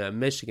Pennsylvania and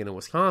Michigan and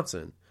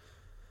Wisconsin.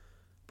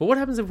 But what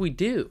happens if we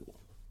do?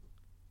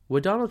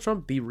 Would Donald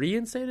Trump be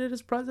reinstated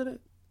as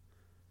president?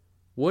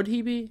 Would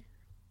he be?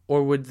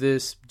 Or would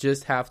we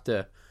just have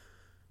to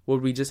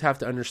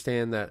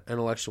understand that an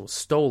election was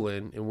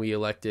stolen and we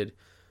elected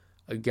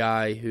a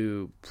guy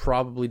who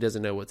probably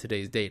doesn't know what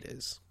today's date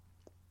is?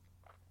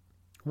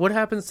 What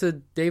happens to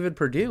David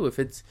Perdue if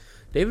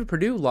David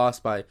Perdue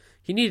lost by,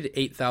 he needed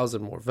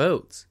 8,000 more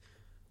votes?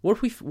 What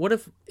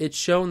if it's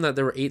shown that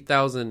there were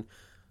 8,000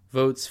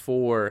 votes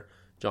for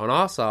Jon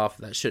Ossoff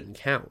that shouldn't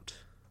count?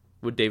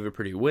 Would David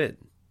Perdue win?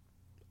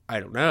 I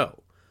don't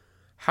know.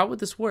 How would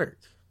this work?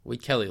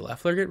 Would Kelly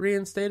Loeffler get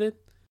reinstated?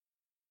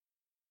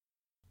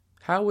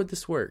 How would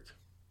this work?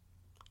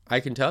 I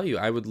can tell you,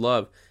 I would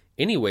love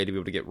any way to be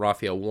able to get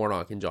Raphael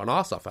Warnock and Jon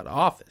Ossoff out of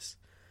office.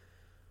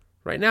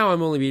 Right now,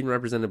 I'm only being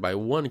represented by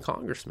one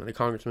congressman, a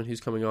congressman who's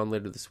coming on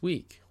later this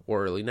week,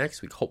 or early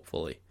next week,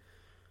 hopefully.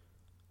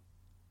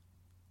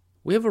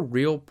 We have a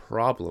real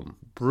problem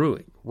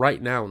brewing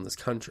right now in this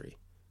country.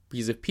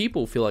 Because if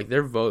people feel like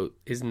their vote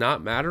is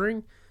not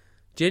mattering,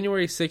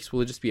 January 6th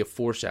will just be a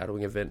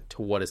foreshadowing event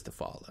to what is to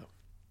follow.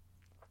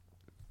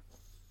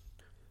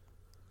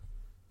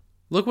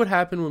 Look what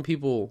happened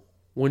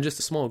when just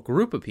a small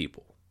group of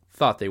people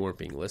thought they weren't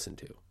being listened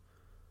to.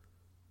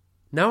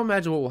 Now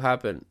imagine what will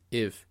happen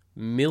if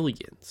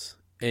millions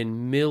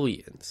and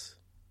millions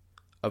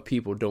of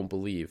people don't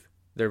believe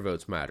their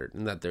votes mattered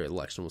and that their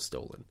election was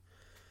stolen.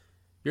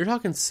 You're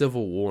talking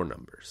Civil War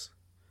numbers.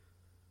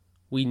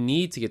 We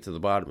need to get to the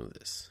bottom of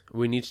this.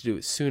 We need to do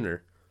it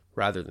sooner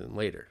rather than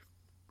later.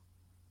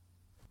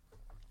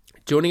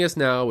 Joining us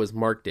now is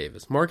Mark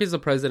Davis. Mark is the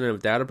president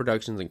of Data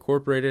Productions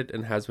Incorporated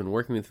and has been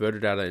working with voter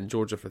data in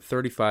Georgia for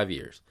 35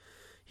 years.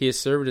 He has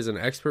served as an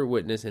expert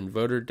witness in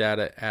voter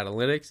data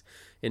analytics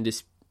and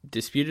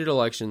disputed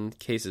election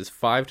cases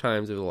 5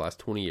 times over the last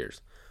 20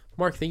 years.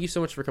 Mark, thank you so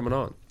much for coming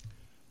on.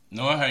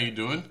 Noah, how you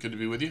doing? Good to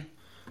be with you.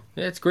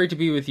 Yeah, it's great to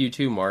be with you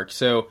too, Mark.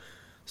 So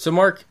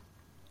Mark,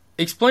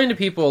 explain to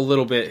people a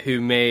little bit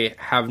who may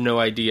have no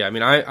idea. I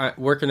mean,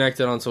 we're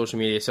connected on social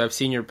media, so I've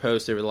seen your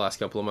posts over the last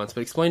couple of months, but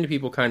explain to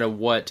people kind of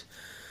what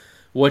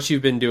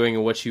you've been doing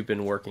and what you've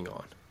been working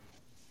on.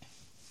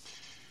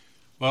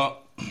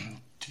 Well,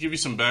 to give you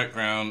some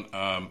background,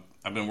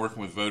 I've been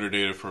working with voter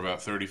data for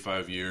about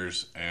 35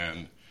 years,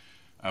 and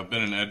I've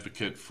been an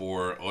advocate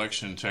for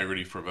election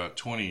integrity for about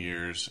 20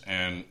 years,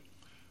 and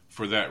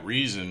for that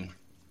reason,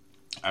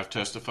 I've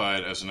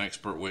testified as an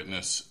expert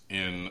witness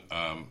in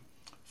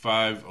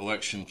 5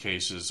 election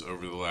cases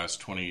over the last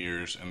 20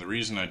 years, and the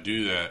reason I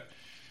do that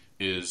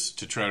is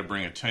to try to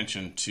bring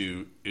attention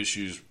to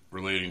issues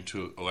relating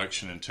to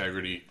election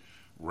integrity,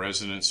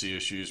 residency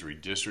issues,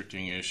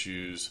 redistricting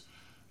issues,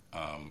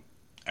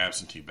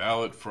 absentee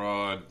ballot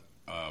fraud,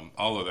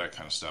 all of that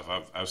kind of stuff.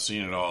 I've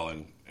seen it all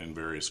in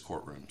various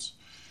courtrooms.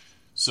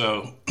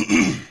 So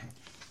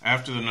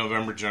after the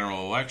November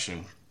general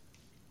election,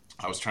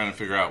 I was trying to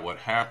figure out what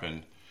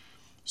happened.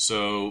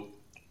 So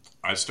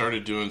I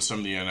started doing some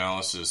of the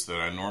analysis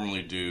that I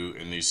normally do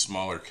in these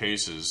smaller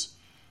cases,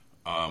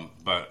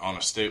 but on a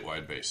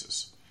statewide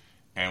basis.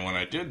 And when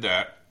I did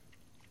that,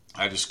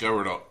 I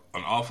discovered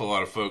an awful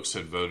lot of folks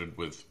had voted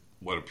with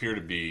what appear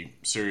to be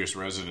serious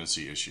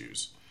residency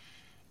issues.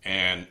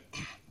 And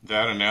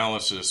that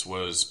analysis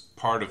was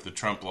part of the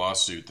Trump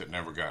lawsuit that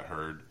never got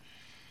heard.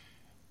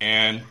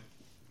 And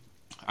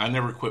I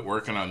never quit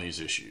working on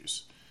these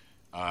issues.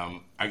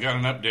 I got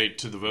an update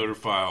to the voter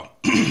file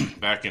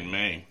back in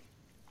May.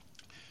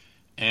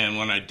 And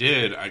when I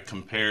did, I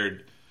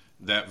compared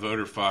that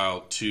voter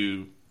file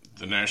to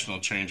the national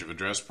change of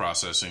address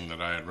processing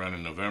that I had run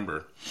in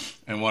November.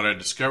 And what I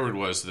discovered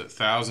was that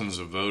thousands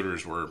of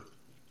voters were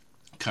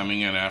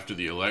coming in after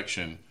the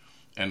election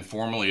and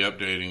formally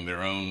updating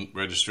their own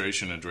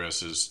registration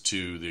addresses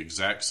to the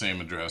exact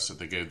same address that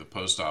they gave the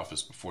post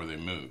office before they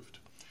moved.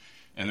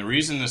 And the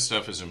reason this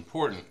stuff is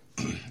important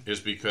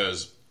is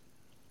because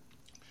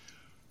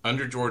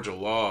under Georgia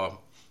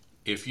law,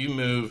 if you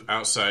move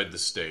outside the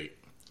state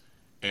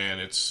and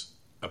it's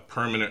a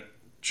permanent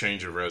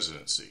change of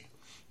residency,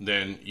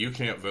 then you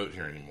can't vote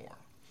here anymore.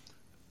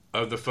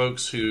 Of the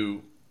folks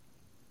who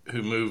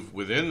move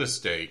within the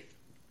state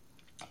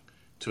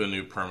to a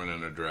new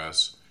permanent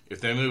address,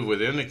 if they move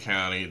within the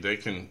county, they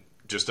can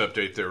just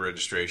update their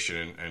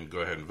registration and go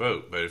ahead and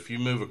vote. But if you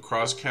move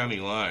across county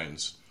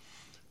lines,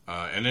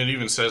 and it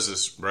even says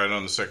this right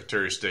on the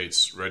Secretary of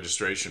State's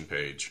registration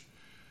page,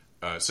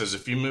 it says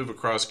if you move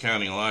across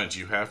county lines,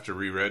 you have to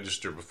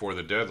re-register before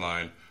the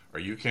deadline or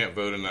you can't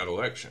vote in that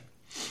election.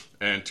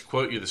 And to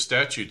quote you the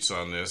statutes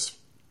on this,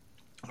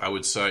 I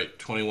would cite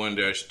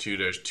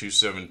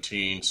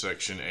 21-2-217,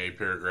 Section A,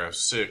 Paragraph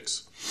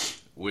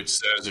 6, which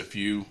says if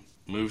you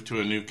move to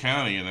a new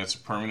county and that's a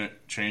permanent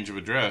change of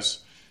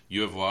address,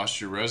 you have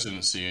lost your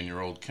residency in your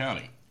old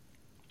county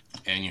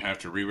and you have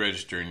to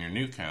re-register in your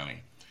new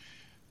county.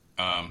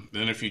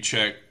 Then if you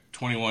check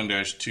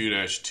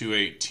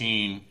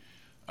 21-2-218,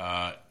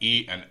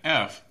 E and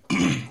F,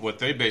 what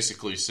they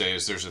basically say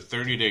is there's a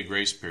 30-day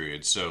grace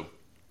period. So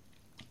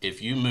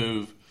if you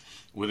move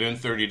within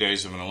 30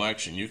 days of an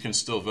election, you can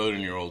still vote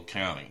in your old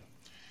county.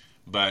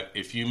 But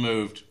if you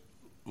moved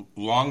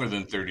longer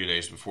than 30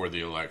 days before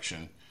the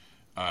election,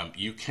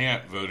 you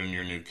can't vote in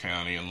your new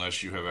county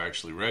unless you have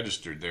actually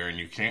registered there, and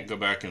you can't go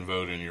back and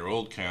vote in your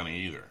old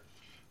county either.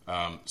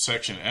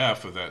 Section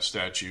F of that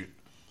statute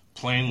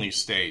plainly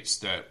states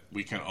that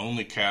we can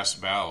only cast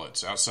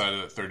ballots outside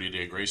of that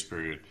 30-day grace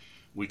period.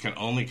 We can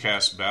only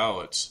cast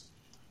ballots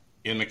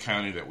in the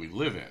county that we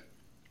live in.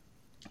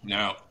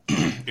 Now,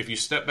 if you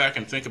step back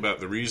and think about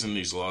the reason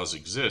these laws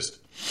exist,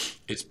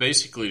 it's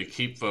basically to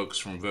keep folks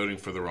from voting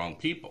for the wrong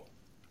people.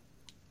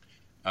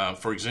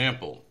 For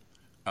example,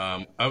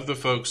 of the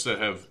folks that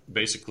have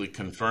basically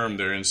confirmed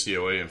their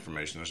NCOA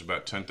information, there's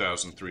about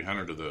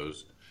 10,300 of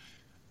those,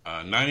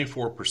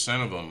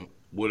 94% of them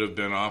would have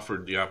been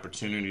offered the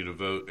opportunity to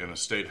vote in a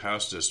state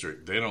house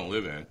district they don't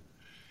live in,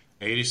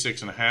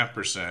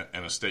 86.5%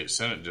 in a state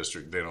senate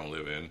district they don't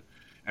live in,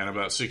 and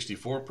about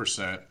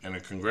 64% in a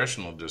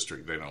congressional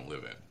district they don't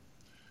live in.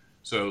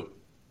 So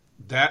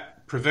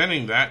that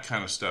preventing that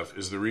kind of stuff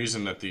is the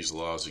reason that these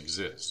laws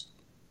exist.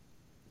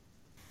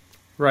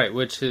 Right,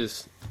 which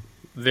is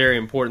very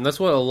important.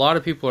 That's what a lot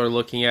of people are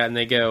looking at, and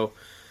they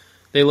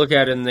look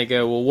at it and they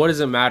go, well, what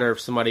does it matter if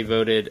somebody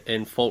voted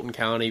in Fulton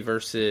County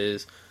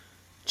versus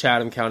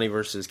Chatham County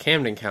versus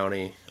Camden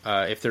County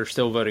if they're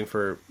still voting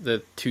for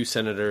the 2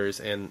 senators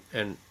and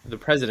the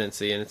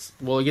presidency? And it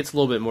gets a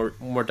little bit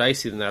more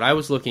dicey than that. I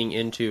was looking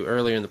into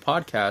earlier in the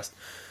podcast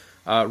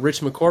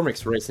Rich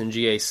McCormick's race in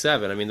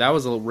GA7. I mean, that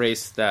was a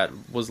race that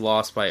was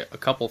lost by a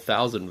couple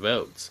thousand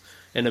votes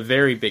in a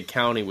very big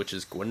county, which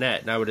is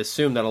Gwinnett. And I would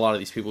assume that a lot of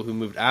these people who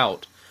moved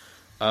out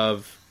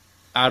of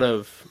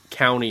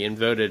county and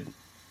voted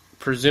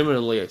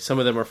presumably some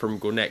of them are from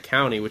Gwinnett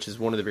County, which is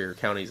one of the bigger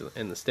counties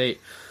in the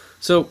state.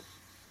 So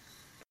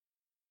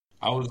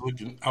I was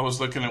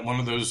looking at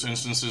one of those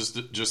instances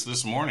just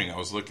this morning. I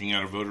was looking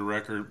at a voter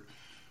record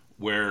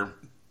where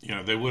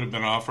they would have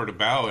been offered a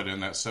ballot in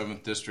that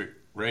 7th district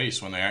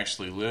race when they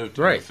actually lived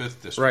in the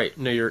 5th district. Right.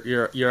 No,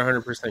 you're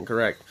 100%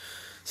 correct.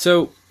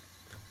 So,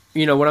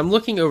 when I'm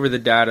looking over the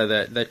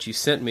data that you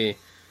sent me,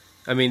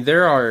 I mean,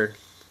 there are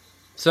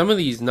some of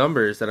these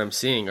numbers that I'm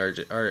seeing are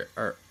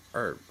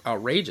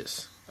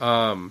outrageous.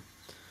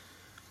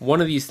 One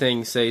of these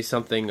things say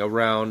something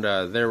around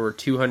there were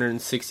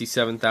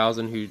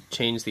 267,000 who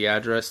changed the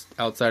address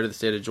outside of the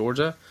state of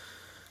Georgia.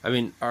 I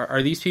mean,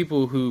 are these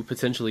people who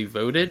potentially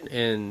voted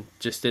and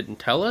just didn't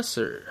tell us,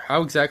 or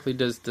how exactly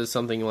does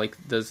something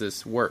does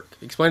this work?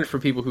 Explain it for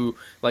people who,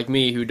 like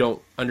me, who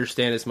don't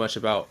understand as much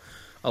about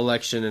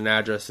election and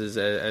addresses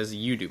as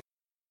you do.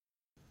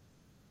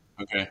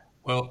 Okay.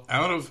 Well,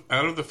 out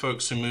of the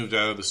folks who moved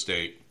out of the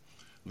state,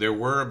 there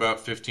were about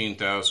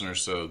 15,000 or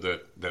so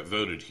that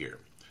voted here.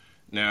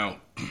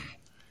 Now,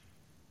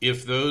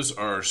 if those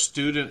are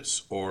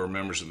students or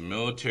members of the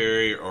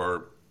military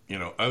or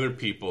other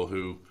people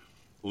who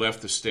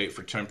left the state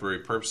for temporary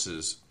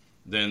purposes,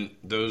 then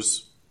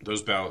those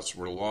ballots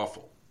were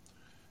lawful.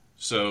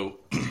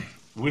 So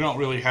we don't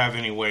really have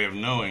any way of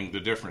knowing the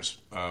difference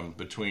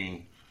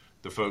between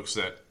the folks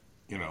that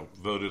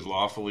voted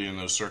lawfully in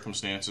those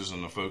circumstances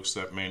and the folks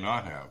that may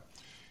not have.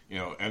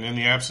 And in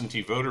the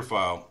absentee voter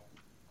file,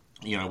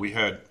 we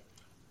had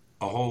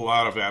a whole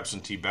lot of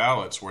absentee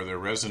ballots where their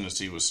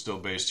residency was still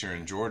based here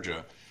in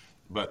Georgia,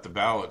 but the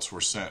ballots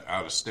were sent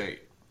out of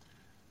state.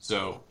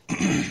 So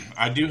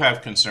I do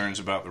have concerns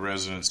about the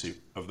residency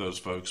of those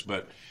folks,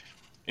 but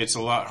it's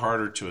a lot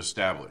harder to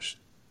establish.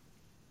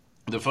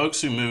 The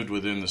folks who moved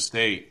within the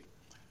state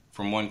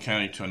from one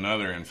county to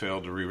another and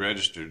failed to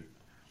re-register,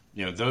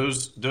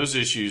 those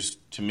issues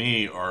to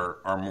me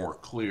are more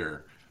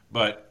clear,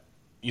 but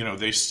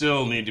they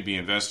still need to be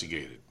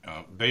investigated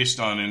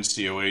based on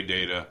NCOA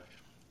data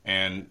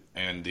and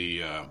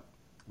the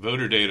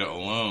voter data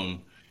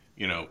alone.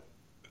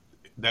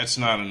 That's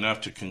not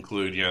enough to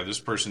conclude, this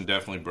person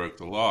definitely broke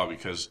the law,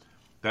 because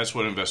that's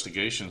what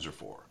investigations are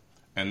for.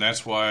 And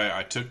that's why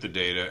I took the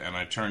data and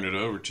I turned it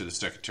over to the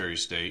Secretary of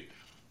State,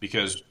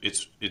 because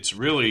it's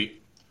really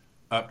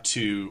up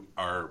to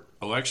our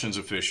elections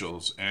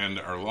officials and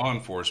our law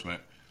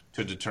enforcement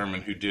to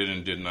determine who did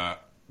and did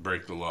not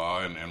break the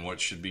law and what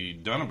should be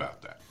done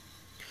about that.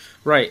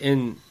 Right.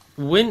 And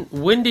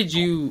when did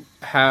you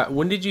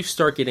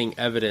start getting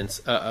evidence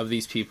of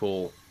these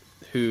people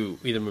who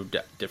either moved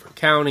to different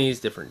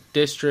counties, different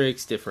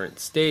districts, different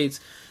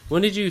states?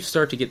 When did you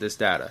start to get this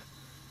data?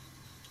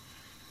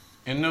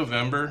 In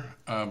November,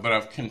 but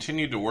I've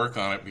continued to work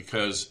on it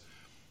because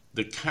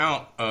the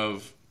count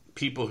of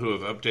people who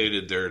have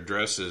updated their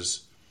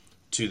addresses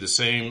to the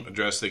same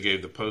address they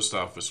gave the post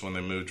office when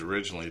they moved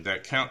originally,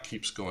 that count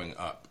keeps going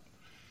up.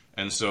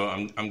 And so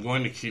I'm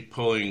going to keep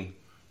pulling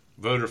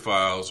voter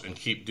files and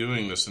keep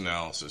doing this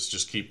analysis,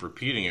 just keep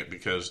repeating it,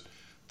 because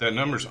that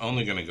number's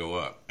only going to go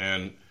up.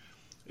 And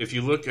if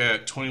you look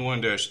at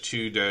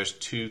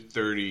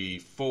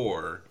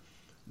 21-2-234,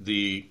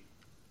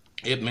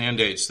 it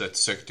mandates that the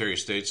Secretary of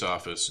State's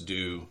office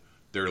do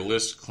their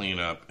list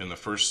cleanup in the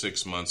first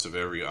 6 months of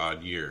every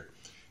odd year.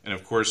 And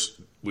of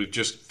course, we've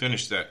just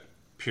finished that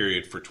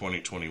period for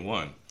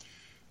 2021.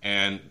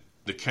 And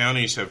the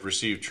counties have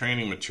received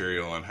training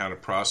material on how to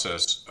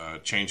process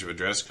change of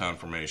address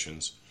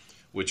confirmations,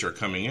 which are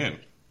coming in.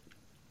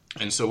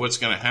 And so what's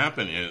going to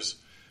happen is,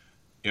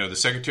 the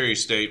Secretary of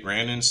State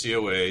ran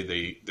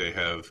NCOA. They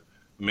have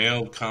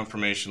mailed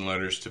confirmation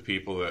letters to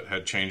people that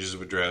had changes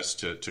of address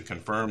to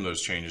confirm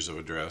those changes of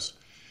address.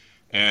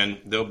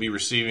 And they'll be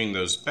receiving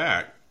those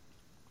back.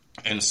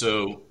 And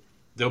so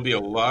there'll be a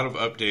lot of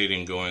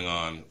updating going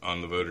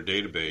on the voter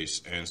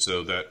database. And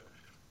so that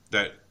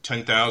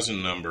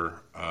 10,000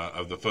 number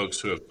of the folks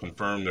who have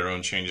confirmed their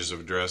own changes of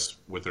address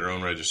with their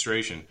own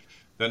registration,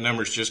 that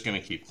number is just going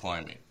to keep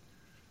climbing.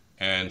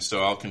 And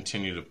so I'll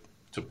continue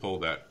to pull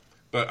that.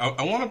 But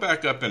I want to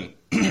back up and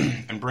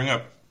and bring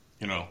up,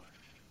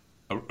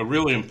 a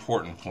really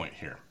important point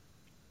here.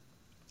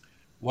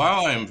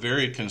 While I am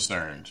very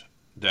concerned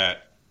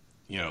that,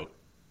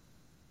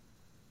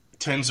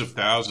 tens of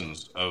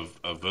thousands of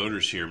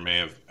voters here may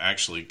have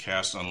actually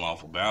cast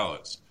unlawful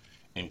ballots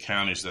in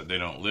counties that they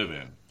don't live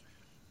in,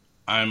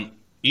 I'm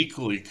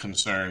equally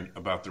concerned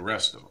about the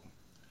rest of them,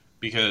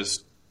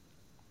 because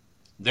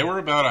there were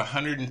about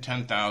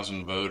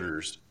 110,000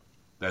 voters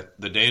that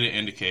the data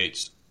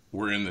indicates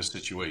were in this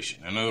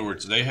situation. In other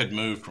words, they had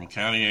moved from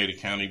County A to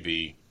County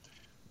B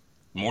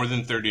more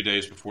than 30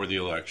 days before the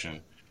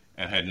election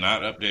and had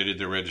not updated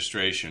their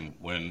registration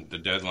when the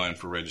deadline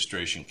for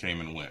registration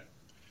came and went.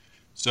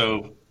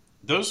 So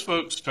those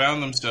folks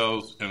found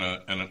themselves in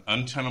an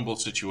untenable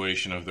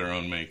situation of their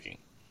own making.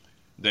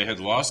 They had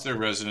lost their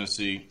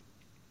residency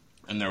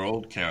in their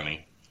old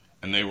county,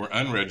 and they were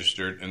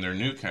unregistered in their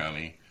new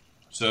county.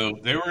 So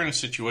they were in a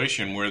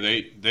situation where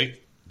they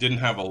didn't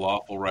have a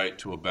lawful right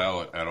to a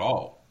ballot at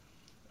all.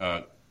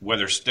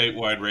 whether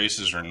statewide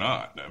races or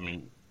not. I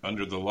mean,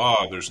 under the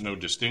law, there's no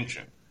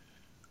distinction.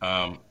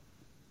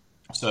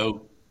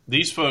 So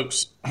these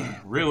folks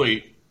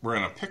really were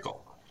in a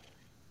pickle.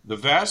 The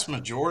vast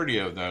majority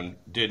of them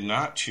did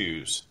not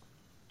choose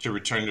to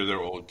return to their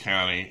old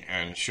county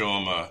and show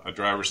them a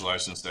driver's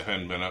license that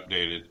hadn't been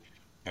updated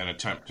and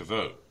attempt to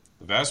vote.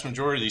 The vast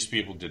majority of these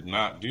people did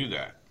not do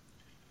that.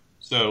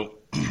 So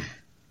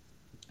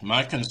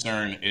my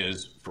concern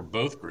is for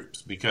both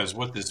groups, because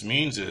what this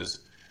means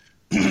is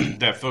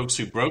that folks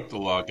who broke the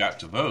law got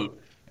to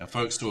vote and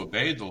folks who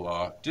obeyed the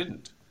law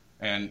didn't.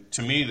 And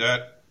to me,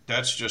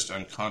 that's just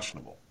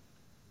unconscionable.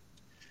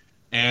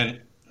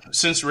 And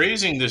since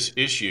raising this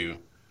issue,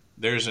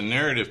 there's a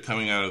narrative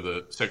coming out of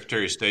the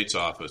Secretary of State's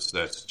office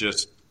that's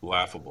just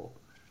laughable.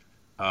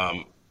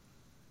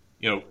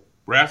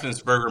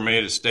 Raffensperger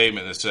made a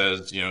statement that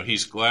says,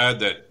 he's glad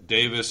that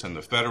Davis and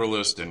the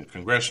Federalists and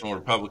congressional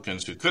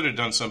Republicans who could have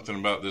done something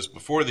about this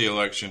before the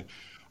election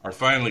are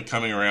finally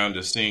coming around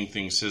to seeing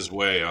things his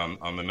way on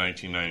the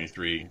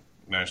 1993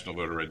 National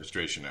Voter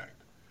Registration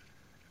Act.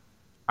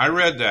 I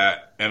read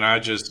that and I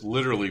just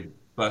literally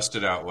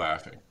busted out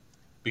laughing,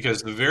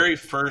 because the very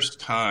first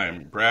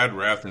time Brad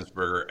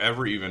Raffensperger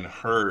ever even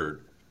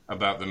heard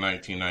about the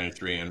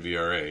 1993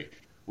 NVRA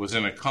was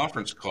in a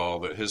conference call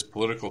that his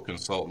political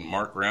consultant,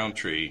 Mark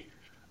Roundtree,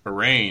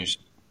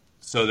 arranged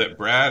so that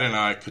Brad and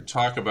I could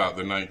talk about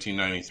the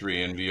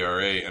 1993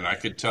 NVRA and I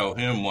could tell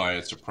him why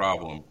it's a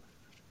problem.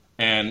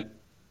 And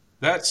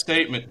that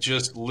statement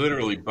just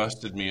literally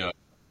busted me up.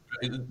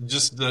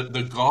 Just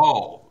the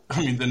gall,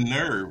 the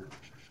nerve.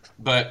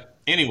 But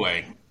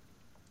anyway,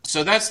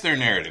 so that's their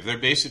narrative. They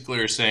basically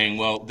are saying,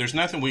 well, there's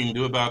nothing we can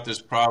do about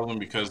this problem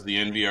because of the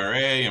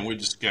NVRA, and we're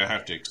just going to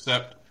have to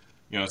accept,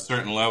 a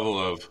certain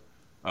level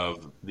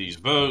of these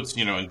votes.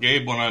 And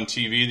Gabe went on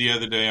TV the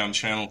other day on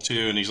Channel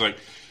 2, and he's like,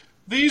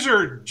 these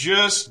are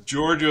just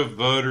Georgia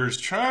voters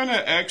trying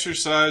to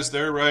exercise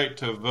their right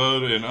to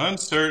vote in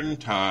uncertain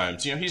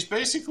times. He's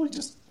basically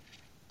just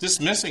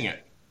dismissing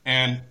it.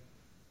 And,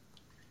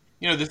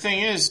 the thing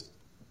is,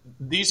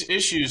 these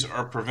issues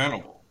are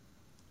preventable.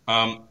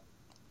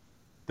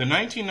 The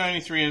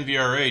 1993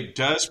 NVRA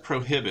does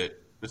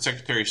prohibit the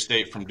Secretary of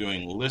State from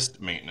doing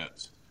list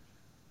maintenance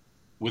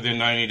within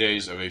 90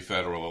 days of a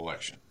federal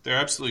election. They're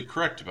absolutely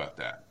correct about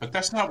that. But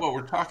that's not what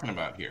we're talking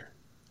about here.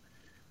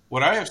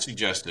 What I have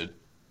suggested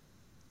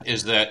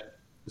is that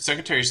the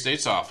Secretary of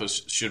State's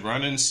office should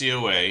run in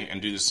COA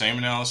and do the same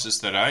analysis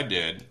that I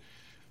did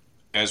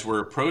as we're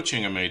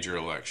approaching a major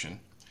election,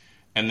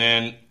 and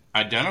then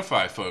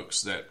identify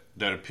folks that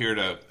appear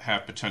to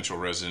have potential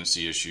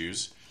residency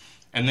issues,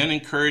 and then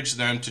encourage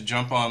them to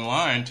jump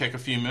online, take a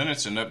few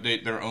minutes, and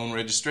update their own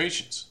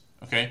registrations.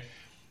 Okay?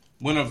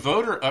 When a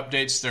voter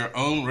updates their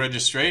own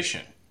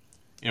registration,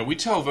 we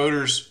tell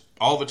voters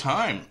all the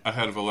time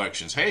ahead of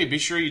elections, hey, be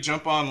sure you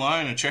jump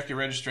online and check your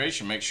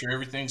registration, make sure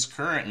everything's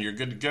current and you're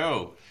good to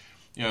go.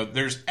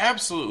 There's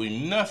absolutely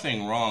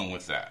nothing wrong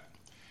with that.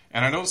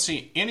 And I don't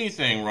see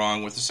anything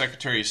wrong with the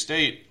Secretary of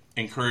State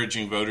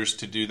encouraging voters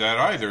to do that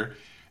either.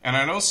 And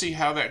I don't see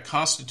how that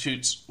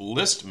constitutes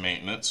list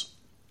maintenance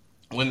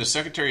when the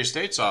Secretary of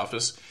State's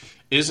office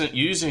isn't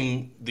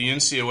using the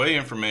NCOA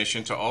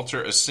information to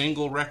alter a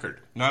single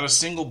record, not a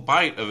single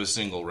byte of a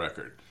single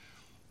record.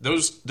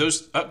 Those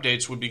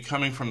updates would be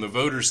coming from the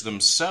voters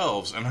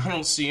themselves, and I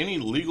don't see any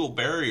legal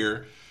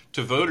barrier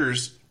to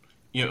voters,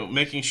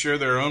 making sure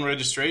their own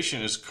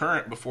registration is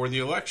current before the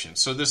election.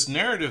 So this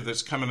narrative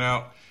that's coming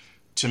out,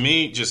 to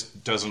me,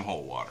 just doesn't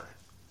hold water.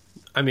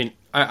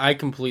 I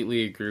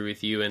completely agree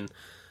with you, and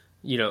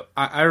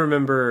I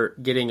remember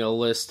getting a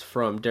list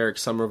from Derek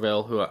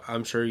Somerville, who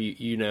I'm sure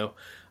you know,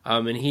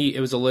 and it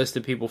was a list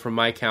of people from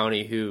my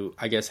county who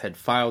I guess had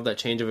filed that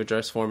change of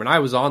address form, and I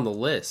was on the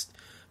list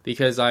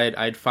because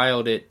I'd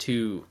filed it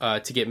to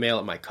get mail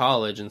at my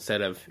college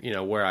instead of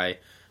where I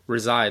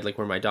reside, like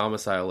where my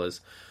domicile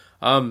is.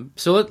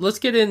 So let's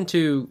get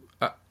into.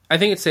 I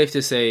think it's safe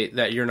to say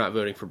that you're not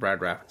voting for Brad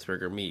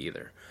Raffensperger, me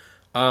either.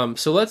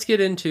 So let's get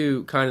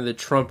into kind of the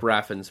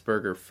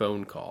Trump-Raffensperger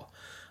phone call.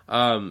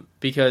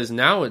 Because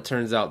now it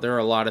turns out there are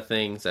a lot of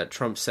things that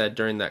Trump said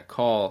during that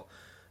call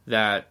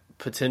that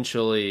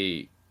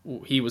potentially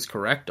he was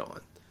correct on.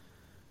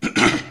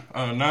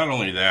 Not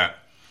only that,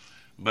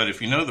 but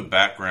if you know the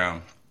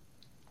background,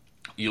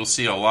 you'll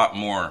see a lot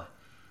more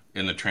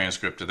in the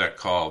transcript of that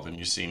call than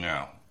you see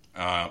now.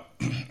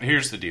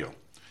 Here's the deal.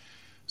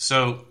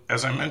 So,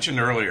 as I mentioned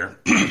earlier,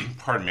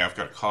 pardon me, I've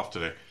got a cough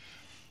today.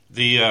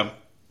 The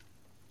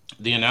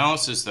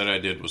analysis that I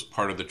did was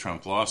part of the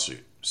Trump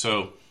lawsuit.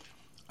 So,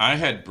 I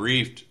had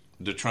briefed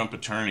the Trump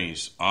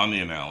attorneys on the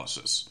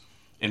analysis.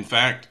 In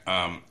fact,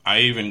 I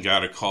even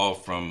got a call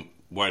from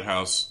White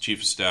House Chief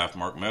of Staff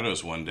Mark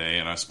Meadows one day,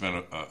 and I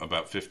spent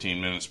about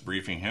 15 minutes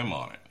briefing him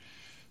on it.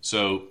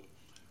 So,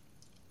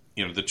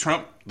 the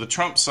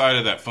Trump side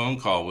of that phone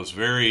call was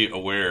very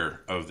aware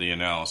of the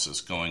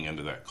analysis going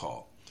into that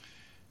call.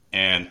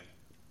 And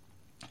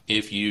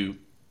if you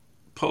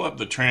pull up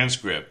the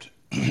transcript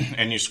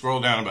and you scroll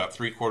down about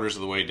 3/4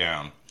 of the way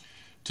down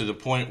to the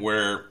point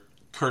where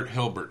Kurt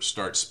Hilbert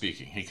starts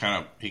speaking. He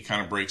kind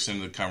of breaks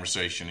into the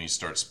conversation and he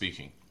starts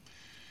speaking.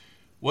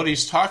 What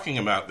he's talking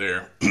about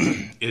there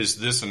is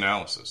this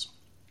analysis.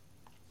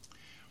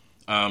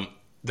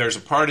 There's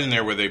a part in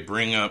there where they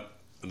bring up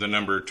the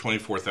number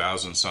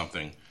 24,000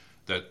 something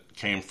that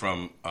came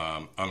from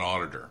an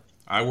auditor.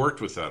 I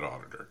worked with that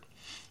auditor,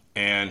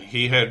 and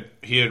he had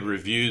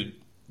reviewed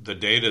the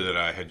data that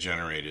I had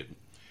generated,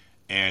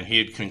 and he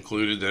had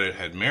concluded that it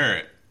had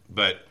merit.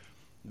 But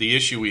the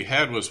issue we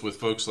had was with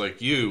folks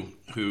like you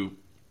who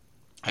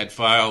had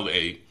filed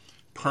a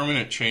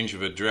permanent change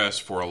of address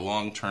for a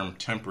long-term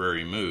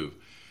temporary move.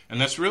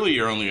 And that's really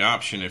your only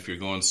option if you're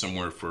going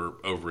somewhere for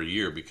over a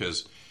year,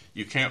 because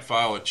you can't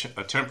file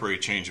a temporary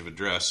change of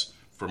address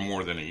for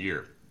more than a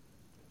year.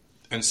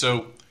 And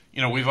so,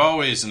 we've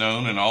always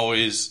known and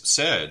always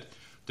said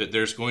that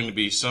there's going to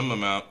be some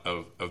amount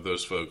of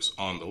those folks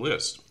on the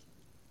list.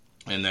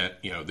 And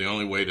that, the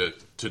only way to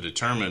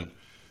determine,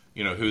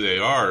 who they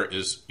are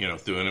is,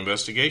 through an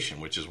investigation,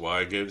 which is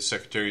why I gave the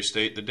Secretary of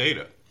State the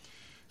data.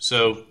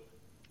 So,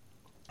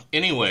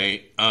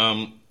 anyway,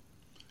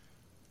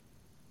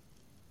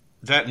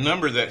 that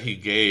number that he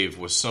gave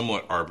was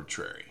somewhat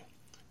arbitrary.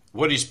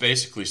 What he's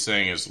basically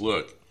saying is,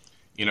 look,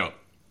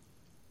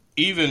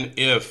 even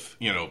if,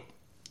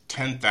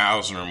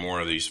 10,000 or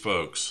more of these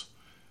folks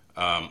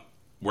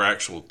were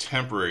actual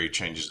temporary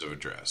changes of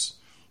address,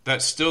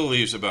 that still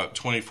leaves about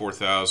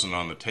 24,000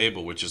 on the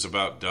table, which is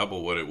about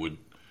double what it would,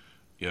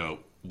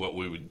 what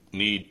we would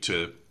need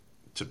to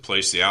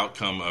place the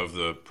outcome of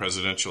the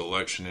presidential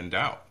election in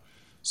doubt.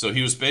 So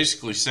he was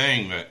basically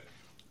saying that,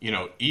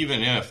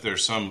 even if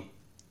there's some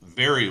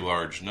very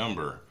large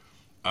number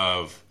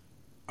of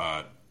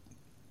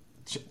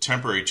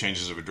temporary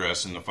changes of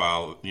address in the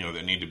file,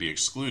 that need to be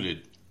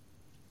excluded,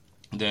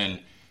 then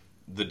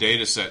the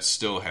data set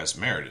still has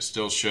merit. It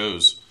still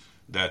shows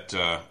that,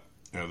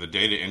 the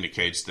data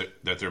indicates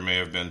that there may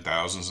have been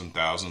thousands and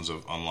thousands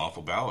of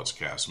unlawful ballots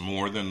cast,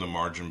 more than the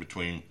margin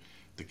between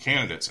the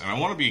candidates. And I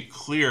want to be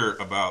clear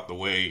about the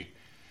way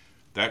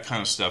that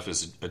kind of stuff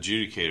is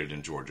adjudicated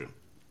in Georgia.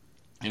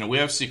 We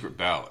have secret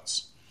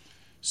ballots.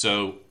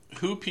 So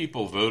who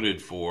people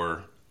voted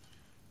for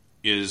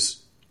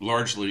is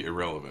largely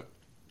irrelevant,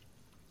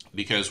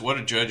 because what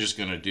a judge is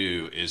going to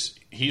do is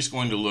he's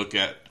going to look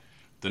at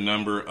the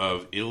number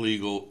of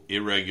illegal,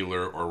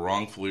 irregular, or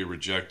wrongfully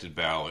rejected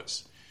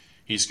ballots.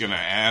 He's going to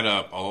add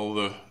up all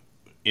the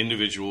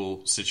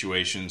individual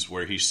situations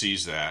where he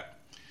sees that.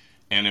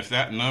 And if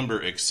that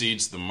number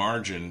exceeds the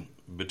margin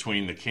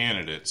between the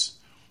candidates,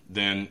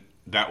 then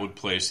that would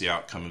place the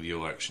outcome of the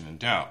election in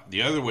doubt.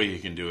 The other way he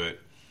can do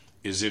it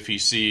is if he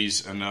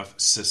sees enough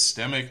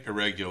systemic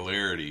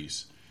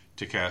irregularities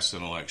to cast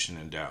an election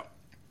in doubt.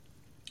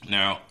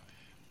 Now,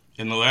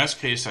 in the last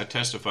case I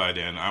testified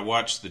in, I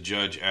watched the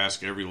judge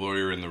ask every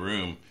lawyer in the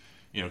room,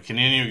 can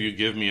any of you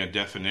give me a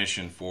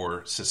definition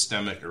for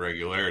systemic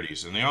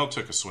irregularities? And they all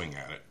took a swing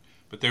at it,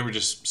 but they were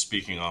just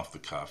speaking off the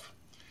cuff.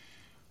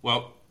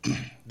 Well,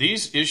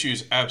 these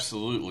issues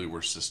absolutely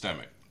were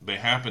systemic. They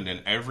happened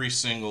in every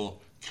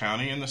single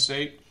county in the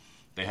state.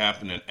 They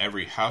happened in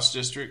every House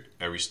district,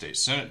 every state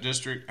Senate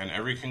district, and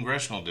every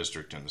congressional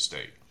district in the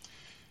state.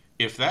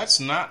 If that's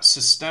not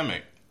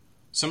systemic,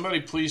 somebody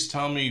please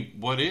tell me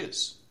what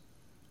is.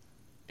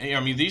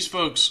 These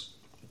folks,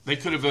 they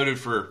could have voted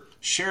for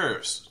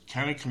sheriffs,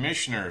 county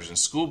commissioners, and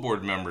school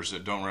board members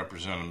that don't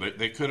represent them.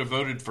 They could have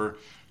voted for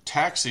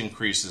tax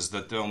increases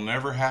that they'll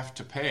never have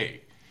to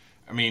pay.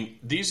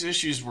 These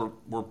issues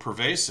were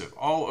pervasive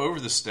all over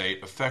the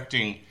state,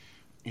 affecting,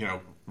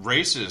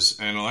 races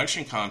and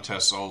election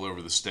contests all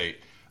over the state.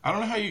 I don't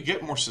know how you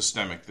get more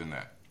systemic than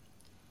that.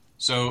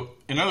 So,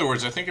 in other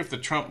words, I think if the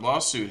Trump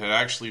lawsuit had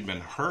actually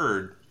been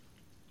heard,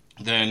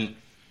 then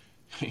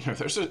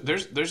there's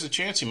a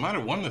chance he might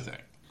have won the thing.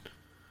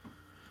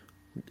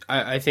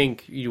 I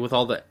think with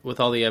all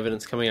the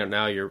evidence coming out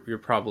now, you're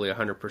probably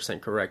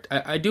 100% correct.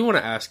 I do want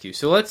to ask you.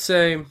 So let's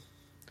say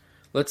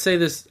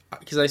this,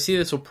 because I see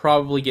this will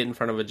probably get in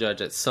front of a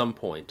judge at some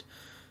point.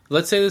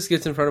 Let's say this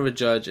gets in front of a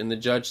judge and the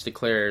judge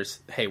declares,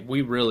 hey,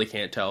 we really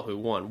can't tell who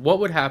won. What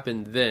would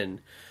happen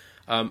then?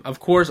 Of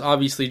course,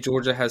 obviously,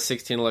 Georgia has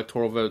 16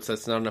 electoral votes.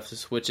 That's not enough to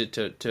switch it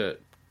to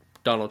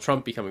Donald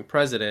Trump becoming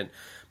president.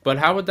 But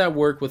how would that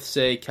work with,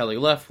 say, Kelly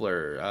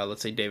Loeffler,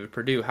 let's say David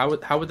Perdue? How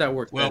would that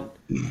work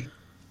then?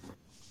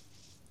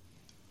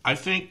 I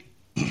think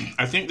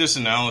this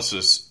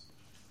analysis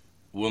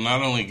will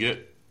not only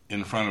get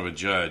in front of a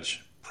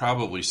judge,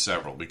 probably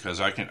several,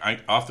 because I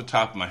off the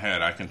top of my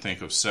head, I can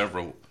think of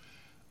several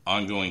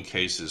ongoing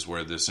cases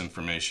where this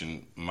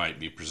information might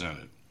be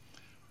presented.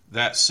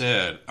 That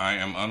said, I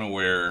am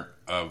unaware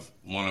of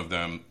one of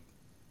them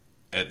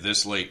at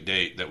this late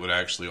date that would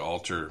actually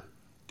alter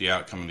the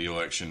outcome of the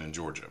election in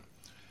Georgia.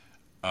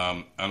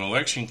 An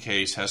election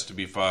case has to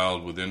be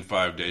filed within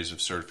 5 days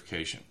of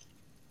certification.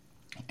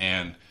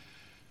 And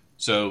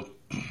so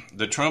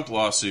the Trump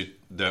lawsuit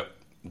that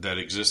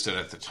existed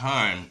at the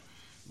time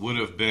would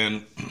have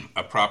been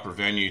a proper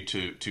venue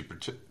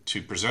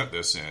to present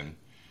this in,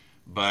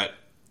 but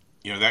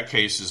that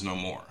case is no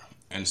more.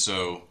 And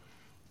so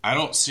I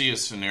don't see a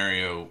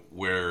scenario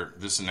where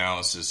this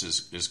analysis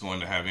is going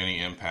to have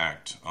any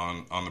impact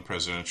on the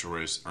presidential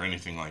race or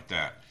anything like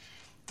that.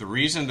 The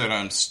reason that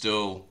I'm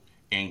still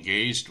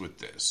engaged with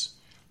this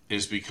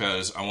is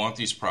because I want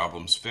these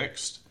problems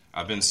fixed.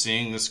 I've been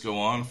seeing this go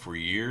on for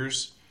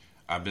years.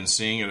 I've been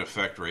seeing it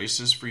affect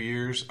races for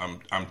years.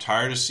 I'm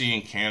tired of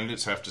seeing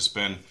candidates have to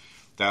spend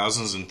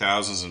thousands and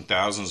thousands and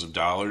thousands of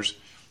dollars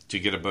to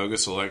get a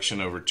bogus election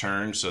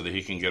overturned so that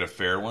he can get a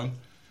fair one.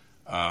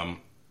 I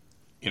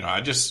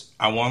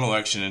want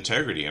election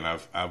integrity, and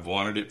I've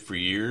wanted it for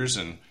years.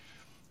 And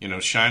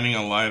shining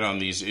a light on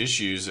these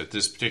issues at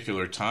this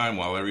particular time,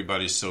 while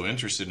everybody's so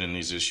interested in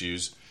these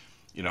issues,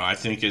 I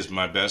think is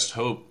my best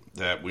hope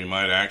that we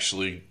might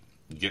actually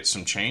get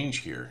some change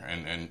here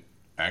and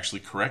actually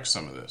correct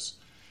some of this.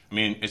 I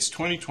mean, it's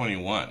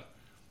 2021.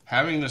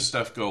 Having this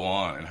stuff go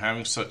on and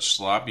having such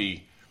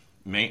sloppy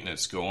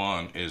maintenance go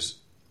on is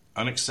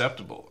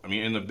unacceptable. I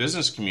mean, in the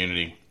business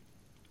community,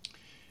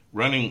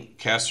 running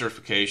CAS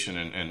certification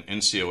and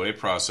NCOA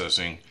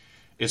processing,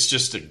 it's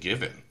just a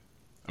given.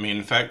 I mean,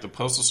 in fact, the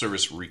Postal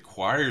Service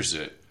requires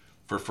it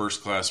for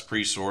first-class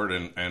pre-sort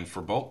and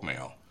for bulk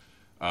mail.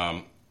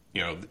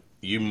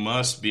 You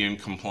must be in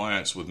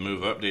compliance with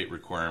move update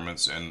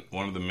requirements, and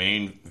one of the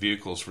main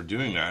vehicles for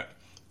doing that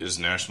is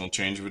national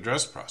change of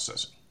address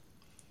processing.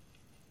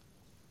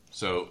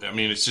 So, I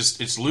mean,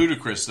 it's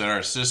ludicrous that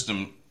our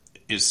system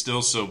is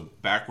still so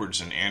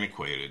backwards and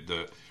antiquated.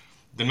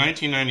 The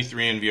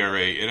 1993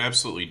 NVRA, it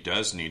absolutely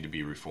does need to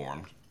be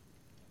reformed.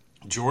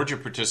 Georgia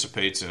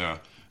participates in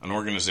an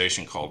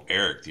organization called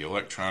ERIC, the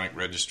Electronic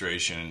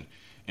Registration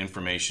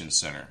Information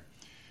Center.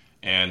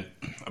 And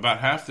about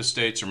half the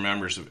states are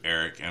members of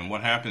ERIC, and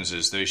what happens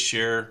is they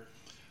share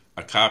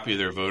a copy of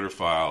their voter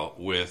file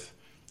with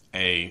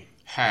a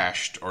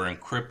hashed or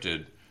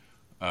encrypted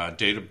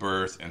date of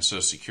birth and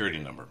social security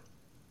number.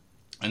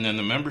 And then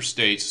the member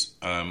states,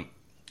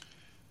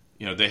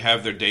 they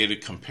have their data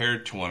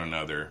compared to one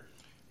another,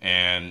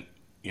 and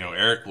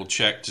ERIC will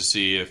check to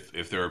see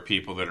if there are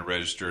people that are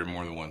registered in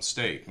more than one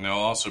state. And they'll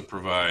also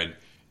provide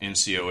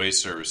NCOA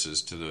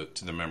services to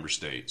the member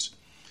states.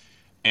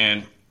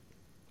 And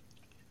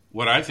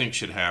what I think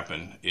should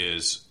happen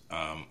is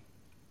the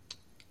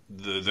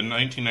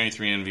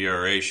 1993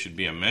 NVRA should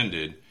be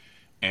amended,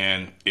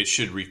 and it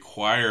should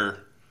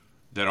require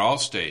that all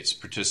states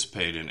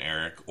participate in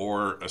ERIC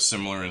or a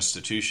similar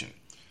institution.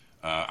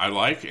 I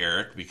like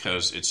ERIC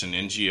because it's an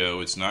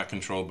NGO. It's not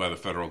controlled by the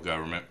federal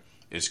government.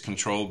 It's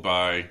controlled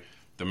by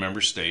the member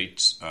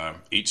states.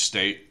 Each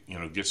state,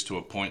 gets to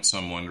appoint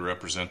someone to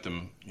represent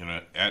them,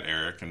 at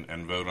ERIC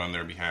and vote on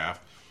their behalf.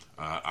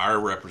 Our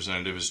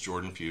representative is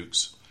Jordan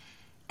Fuchs.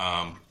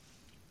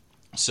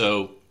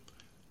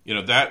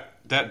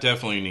 That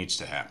definitely needs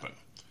to happen.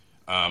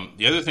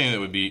 The other thing that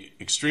would be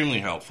extremely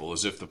helpful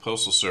is if the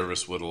Postal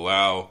Service would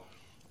allow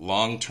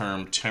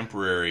long-term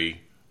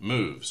temporary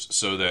moves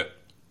so that,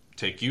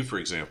 take you for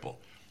example,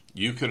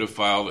 you could have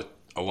filed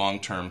a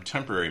long-term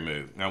temporary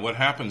move. Now what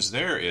happens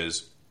there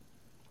is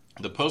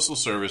the Postal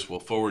Service will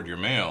forward your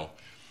mail,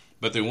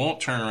 but they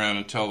won't turn around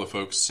and tell the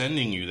folks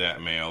sending you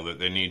that mail that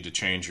they need to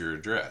change your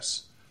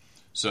address.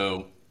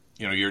 So,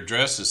 your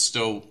address is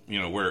still,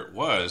 where it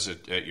was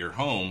at your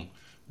home,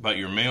 but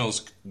your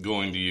mail's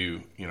going to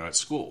you, at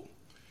school.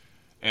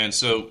 And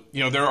so,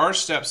 there are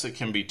steps that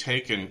can be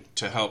taken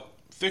to help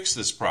fix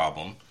this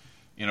problem.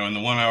 And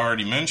the one I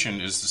already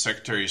mentioned is the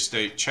Secretary of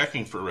State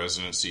checking for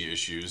residency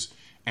issues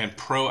and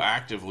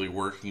proactively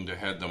working to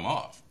head them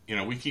off.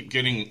 We keep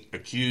getting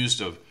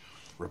accused of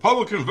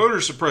Republican voter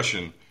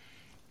suppression,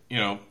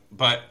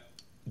 but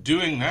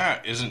doing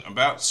that isn't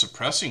about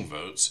suppressing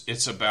votes.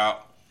 It's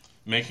about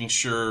making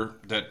sure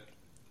that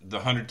the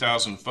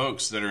 100,000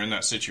 folks that are in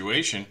that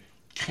situation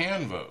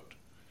can vote.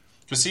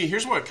 Because see,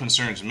 here's what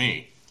concerns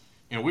me.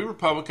 We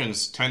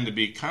Republicans tend to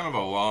be kind of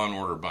a law and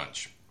order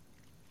bunch.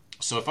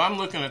 So if I'm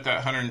looking at that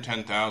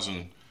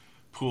 110,000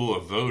 pool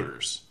of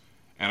voters,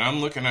 and I'm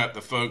looking at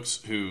the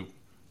folks who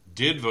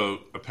did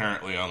vote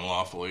apparently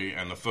unlawfully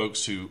and the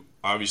folks who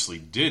obviously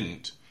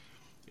didn't,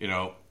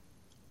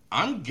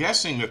 I'm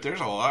guessing that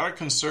there's a lot of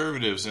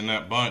conservatives in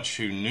that bunch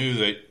who knew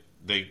that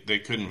they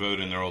couldn't vote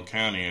in their old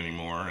county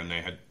anymore, and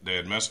they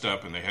had messed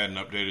up and they hadn't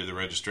updated the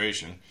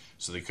registration,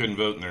 so they couldn't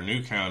vote in their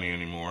new county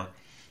anymore.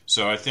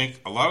 So I think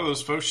a lot of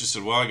those folks just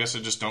said, well, I guess I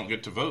just don't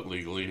get to vote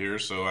legally here,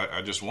 so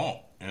I just won't.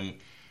 And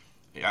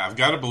I've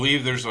got to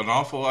believe there's an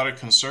awful lot of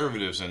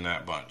conservatives in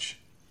that bunch.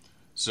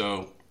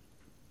 So,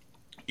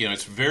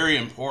 it's very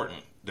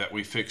important that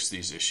we fix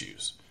these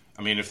issues.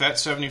 I mean, if that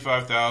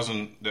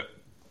 75,000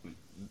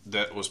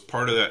 that was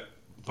part of that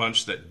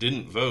bunch that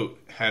didn't vote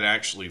had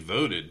actually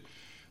voted,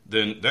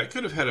 then that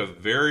could have had a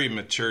very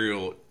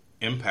material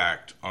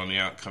impact on the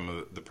outcome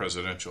of the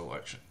presidential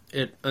election.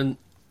 It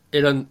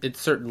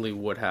certainly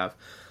would have.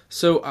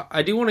 So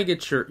I do want to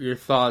get your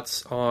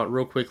thoughts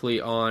real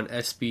quickly on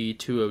SB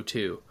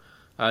 202.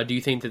 Do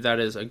you think that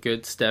is a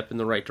good step in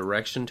the right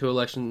direction to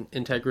election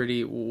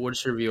integrity?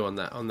 What's your view on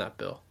that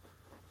bill?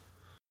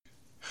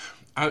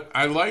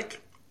 I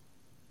like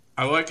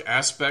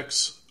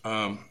aspects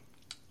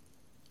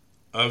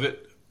of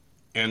it,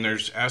 and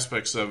there's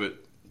aspects of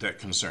it that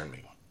concern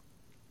me.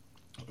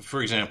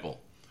 For example,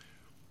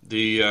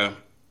 the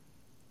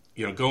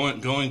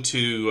going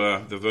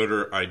to the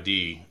voter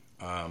ID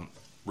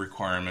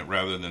requirement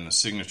rather than the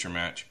signature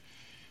match.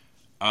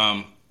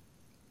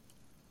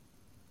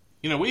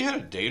 We had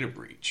a data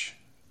breach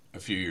a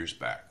few years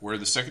back where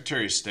the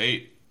Secretary of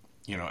State,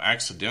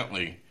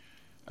 accidentally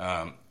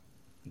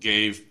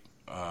gave,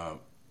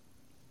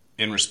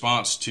 in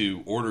response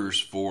to orders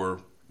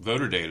for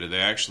voter data, they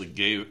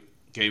actually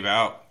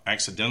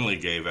accidentally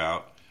gave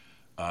out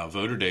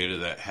voter data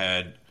that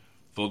had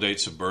full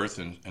dates of birth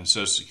and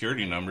Social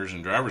Security numbers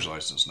and driver's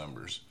license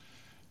numbers.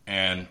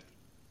 And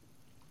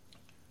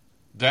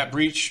that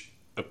breach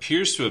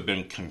appears to have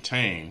been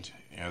contained.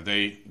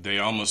 They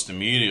almost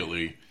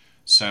immediately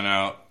sent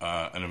out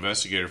an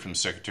investigator from the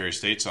Secretary of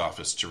State's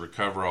office to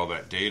recover all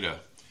that data.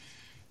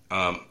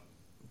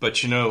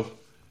 But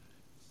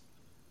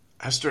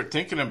I start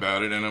thinking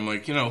about it, and I'm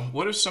like,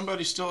 what if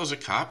somebody still has a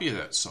copy of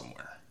that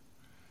somewhere?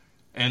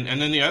 And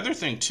then the other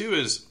thing too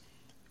is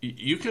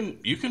you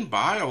can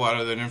buy a lot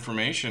of that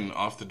information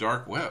off the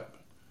dark web,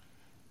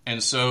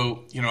 and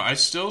so I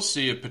still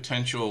see a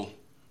potential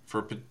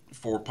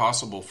for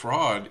possible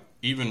fraud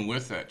even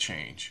with that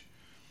change.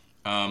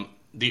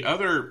 The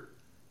other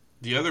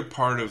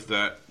part of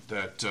that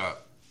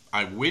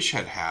I wish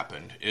had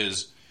happened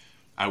is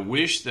I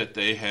wish that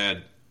they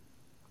had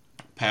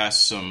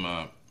passed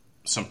some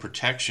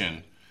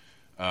protection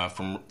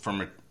from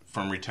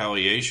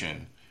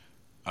retaliation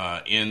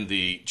in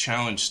the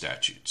challenge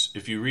statutes.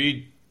 If you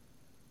read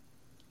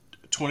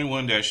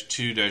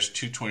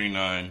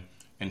 21-2-229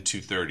 and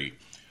 230,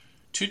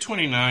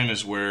 229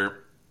 is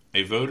where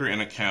a voter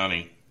in a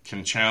county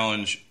can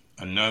challenge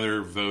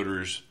another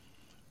voter's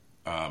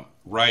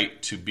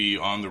right to be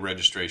on the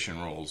registration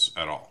rolls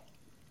at all.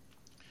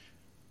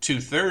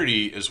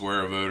 230 is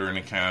where a voter in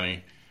a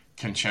county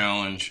can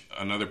challenge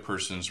another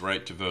person's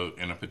right to vote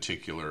in a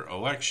particular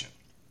election.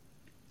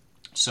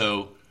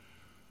 So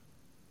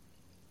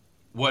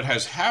what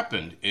has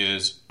happened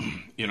is,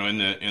 in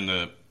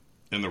the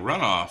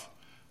runoff,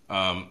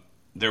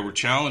 there were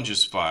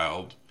challenges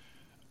filed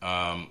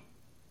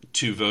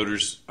to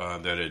voters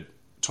that had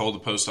told the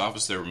post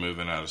office they were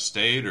moving out of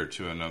state or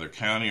to another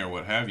county or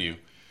what have you.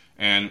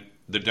 And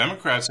the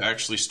Democrats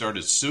actually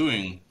started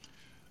suing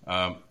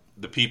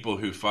the people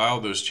who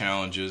filed those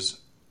challenges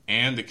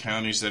and the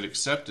counties that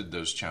accepted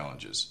those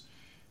challenges.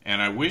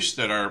 And I wish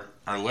that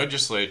our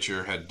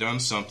legislature had done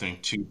something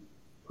to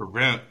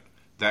prevent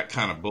that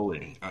kind of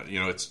bullying.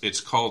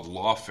 It's called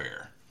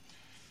lawfare.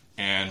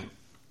 And,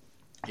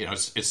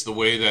 it's the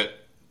way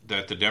that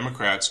the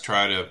Democrats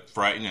try to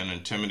frighten and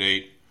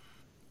intimidate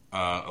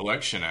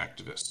election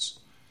activists.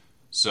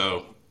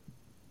 So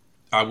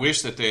I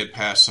wish that they had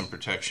passed some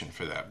protection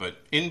for that. But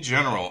in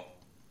general,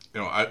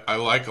 I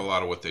like a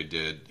lot of what they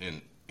did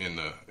in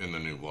the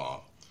new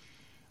law.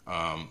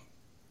 And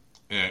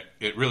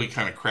it really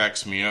kind of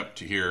cracks me up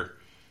to hear,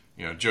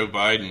 Joe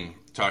Biden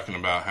talking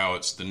about how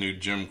it's the new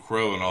Jim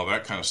Crow and all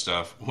that kind of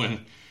stuff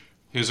when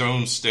his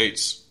own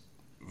state's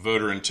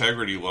voter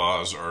integrity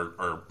laws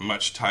are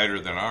much tighter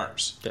than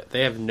ours.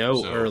 They have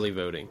no early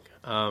voting,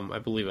 I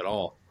believe, at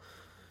all.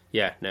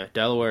 Yeah, no,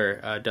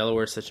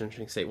 Delaware is such an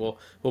interesting state. Well,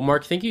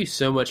 Mark, thank you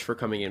so much for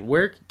coming in.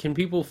 Where can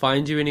people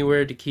find you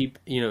anywhere to keep,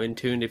 in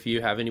tune if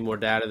you have any more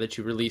data that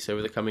you release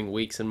over the coming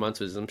weeks and months,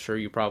 as I'm sure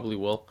you probably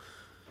will?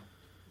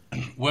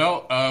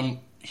 Well,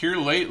 here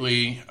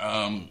lately,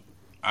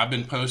 I've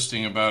been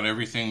posting about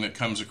everything that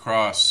comes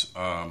across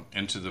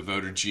into the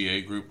Voter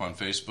GA group on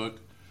Facebook.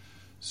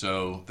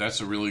 So that's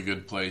a really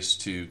good place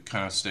to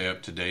kind of stay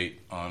up to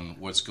date on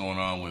what's going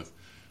on with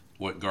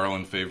what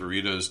Garland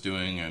Favorito is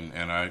doing,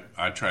 and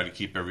I try to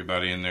keep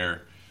everybody in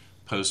there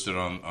posted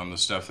on the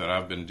stuff that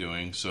I've been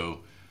doing.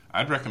 So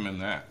I'd recommend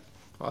that.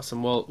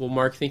 Awesome. Well,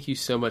 Mark, thank you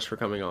so much for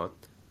coming on.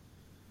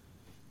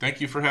 Thank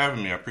you for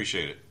having me. I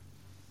appreciate it.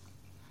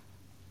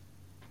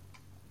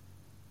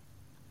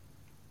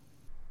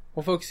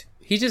 Well, folks,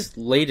 he just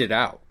laid it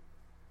out.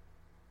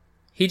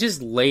 He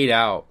just laid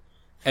out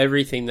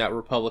everything that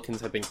Republicans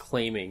have been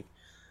claiming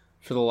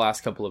for the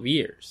last couple of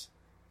years.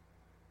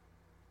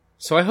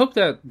 So I hope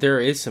that there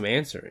is some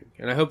answering,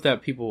 and I hope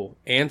that people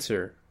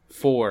answer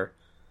for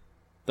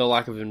the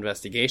lack of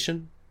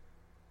investigation.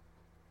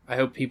 I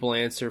hope people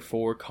answer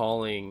for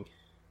calling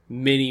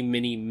many,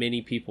 many,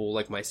 many people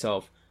like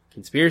myself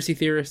conspiracy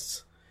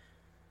theorists.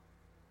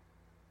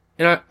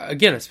 And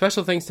again, a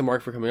special thanks to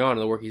Mark for coming on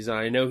and the work he's done.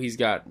 I know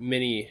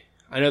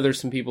there's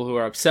some people who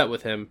are upset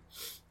with him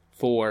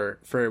for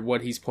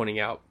what he's pointing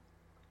out.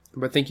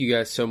 But thank you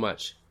guys so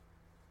much.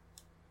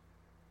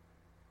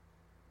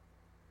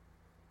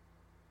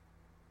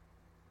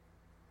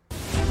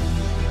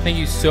 Thank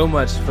you so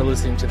much for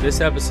listening to this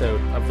episode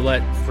of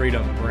Let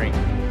Freedom Ring.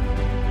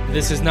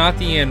 This is not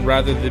the end,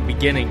 rather the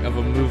beginning of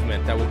a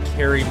movement that will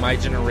carry my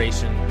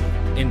generation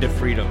into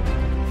freedom.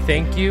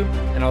 Thank you,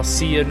 and I'll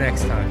see you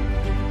next time.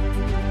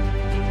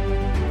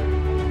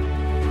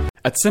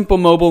 At Simple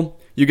Mobile,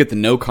 you get the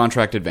no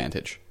contract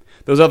advantage.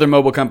 Those other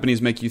mobile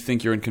companies make you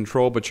think you're in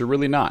control, but you're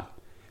really not.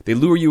 They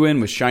lure you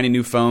in with shiny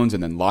new phones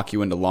and then lock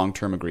you into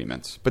long-term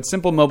agreements. But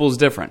Simple Mobile is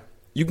different.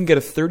 You can get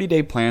a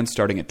 30-day plan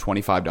starting at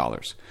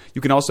 $25.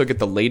 You can also get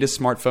the latest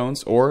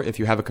smartphones, or if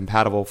you have a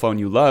compatible phone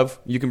you love,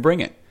 you can bring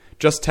it.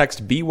 Just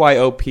text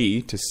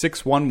BYOP to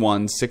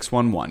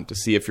 611-611 to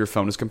see if your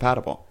phone is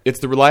compatible. It's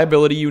the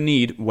reliability you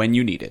need when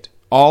you need it.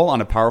 All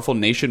on a powerful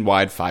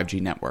nationwide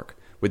 5G network.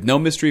 With no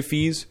mystery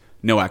fees,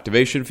 no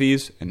activation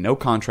fees, and no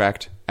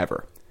contract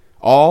ever.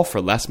 All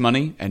for less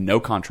money and no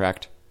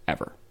contract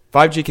ever.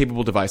 5G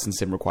capable device and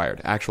SIM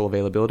required. Actual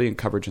availability and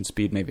coverage and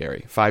speed may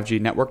vary. 5G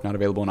network not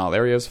available in all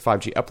areas.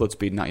 5G upload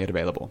speed not yet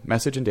available.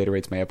 Message and data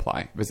rates may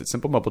apply. Visit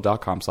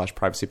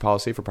simplemobile.com/privacy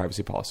policy for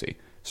privacy policy.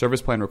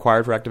 Service plan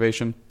required for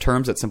activation.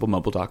 Terms at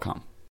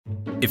simplemobile.com.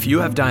 If you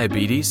have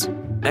diabetes,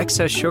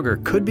 excess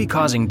sugar could be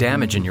causing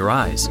damage in your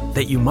eyes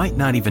that you might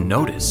not even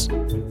notice.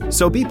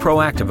 So be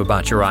proactive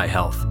about your eye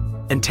health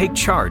and take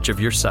charge of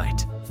your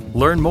sight.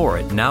 Learn more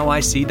at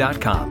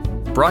nowic.com.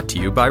 Brought to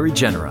you by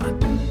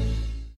Regeneron.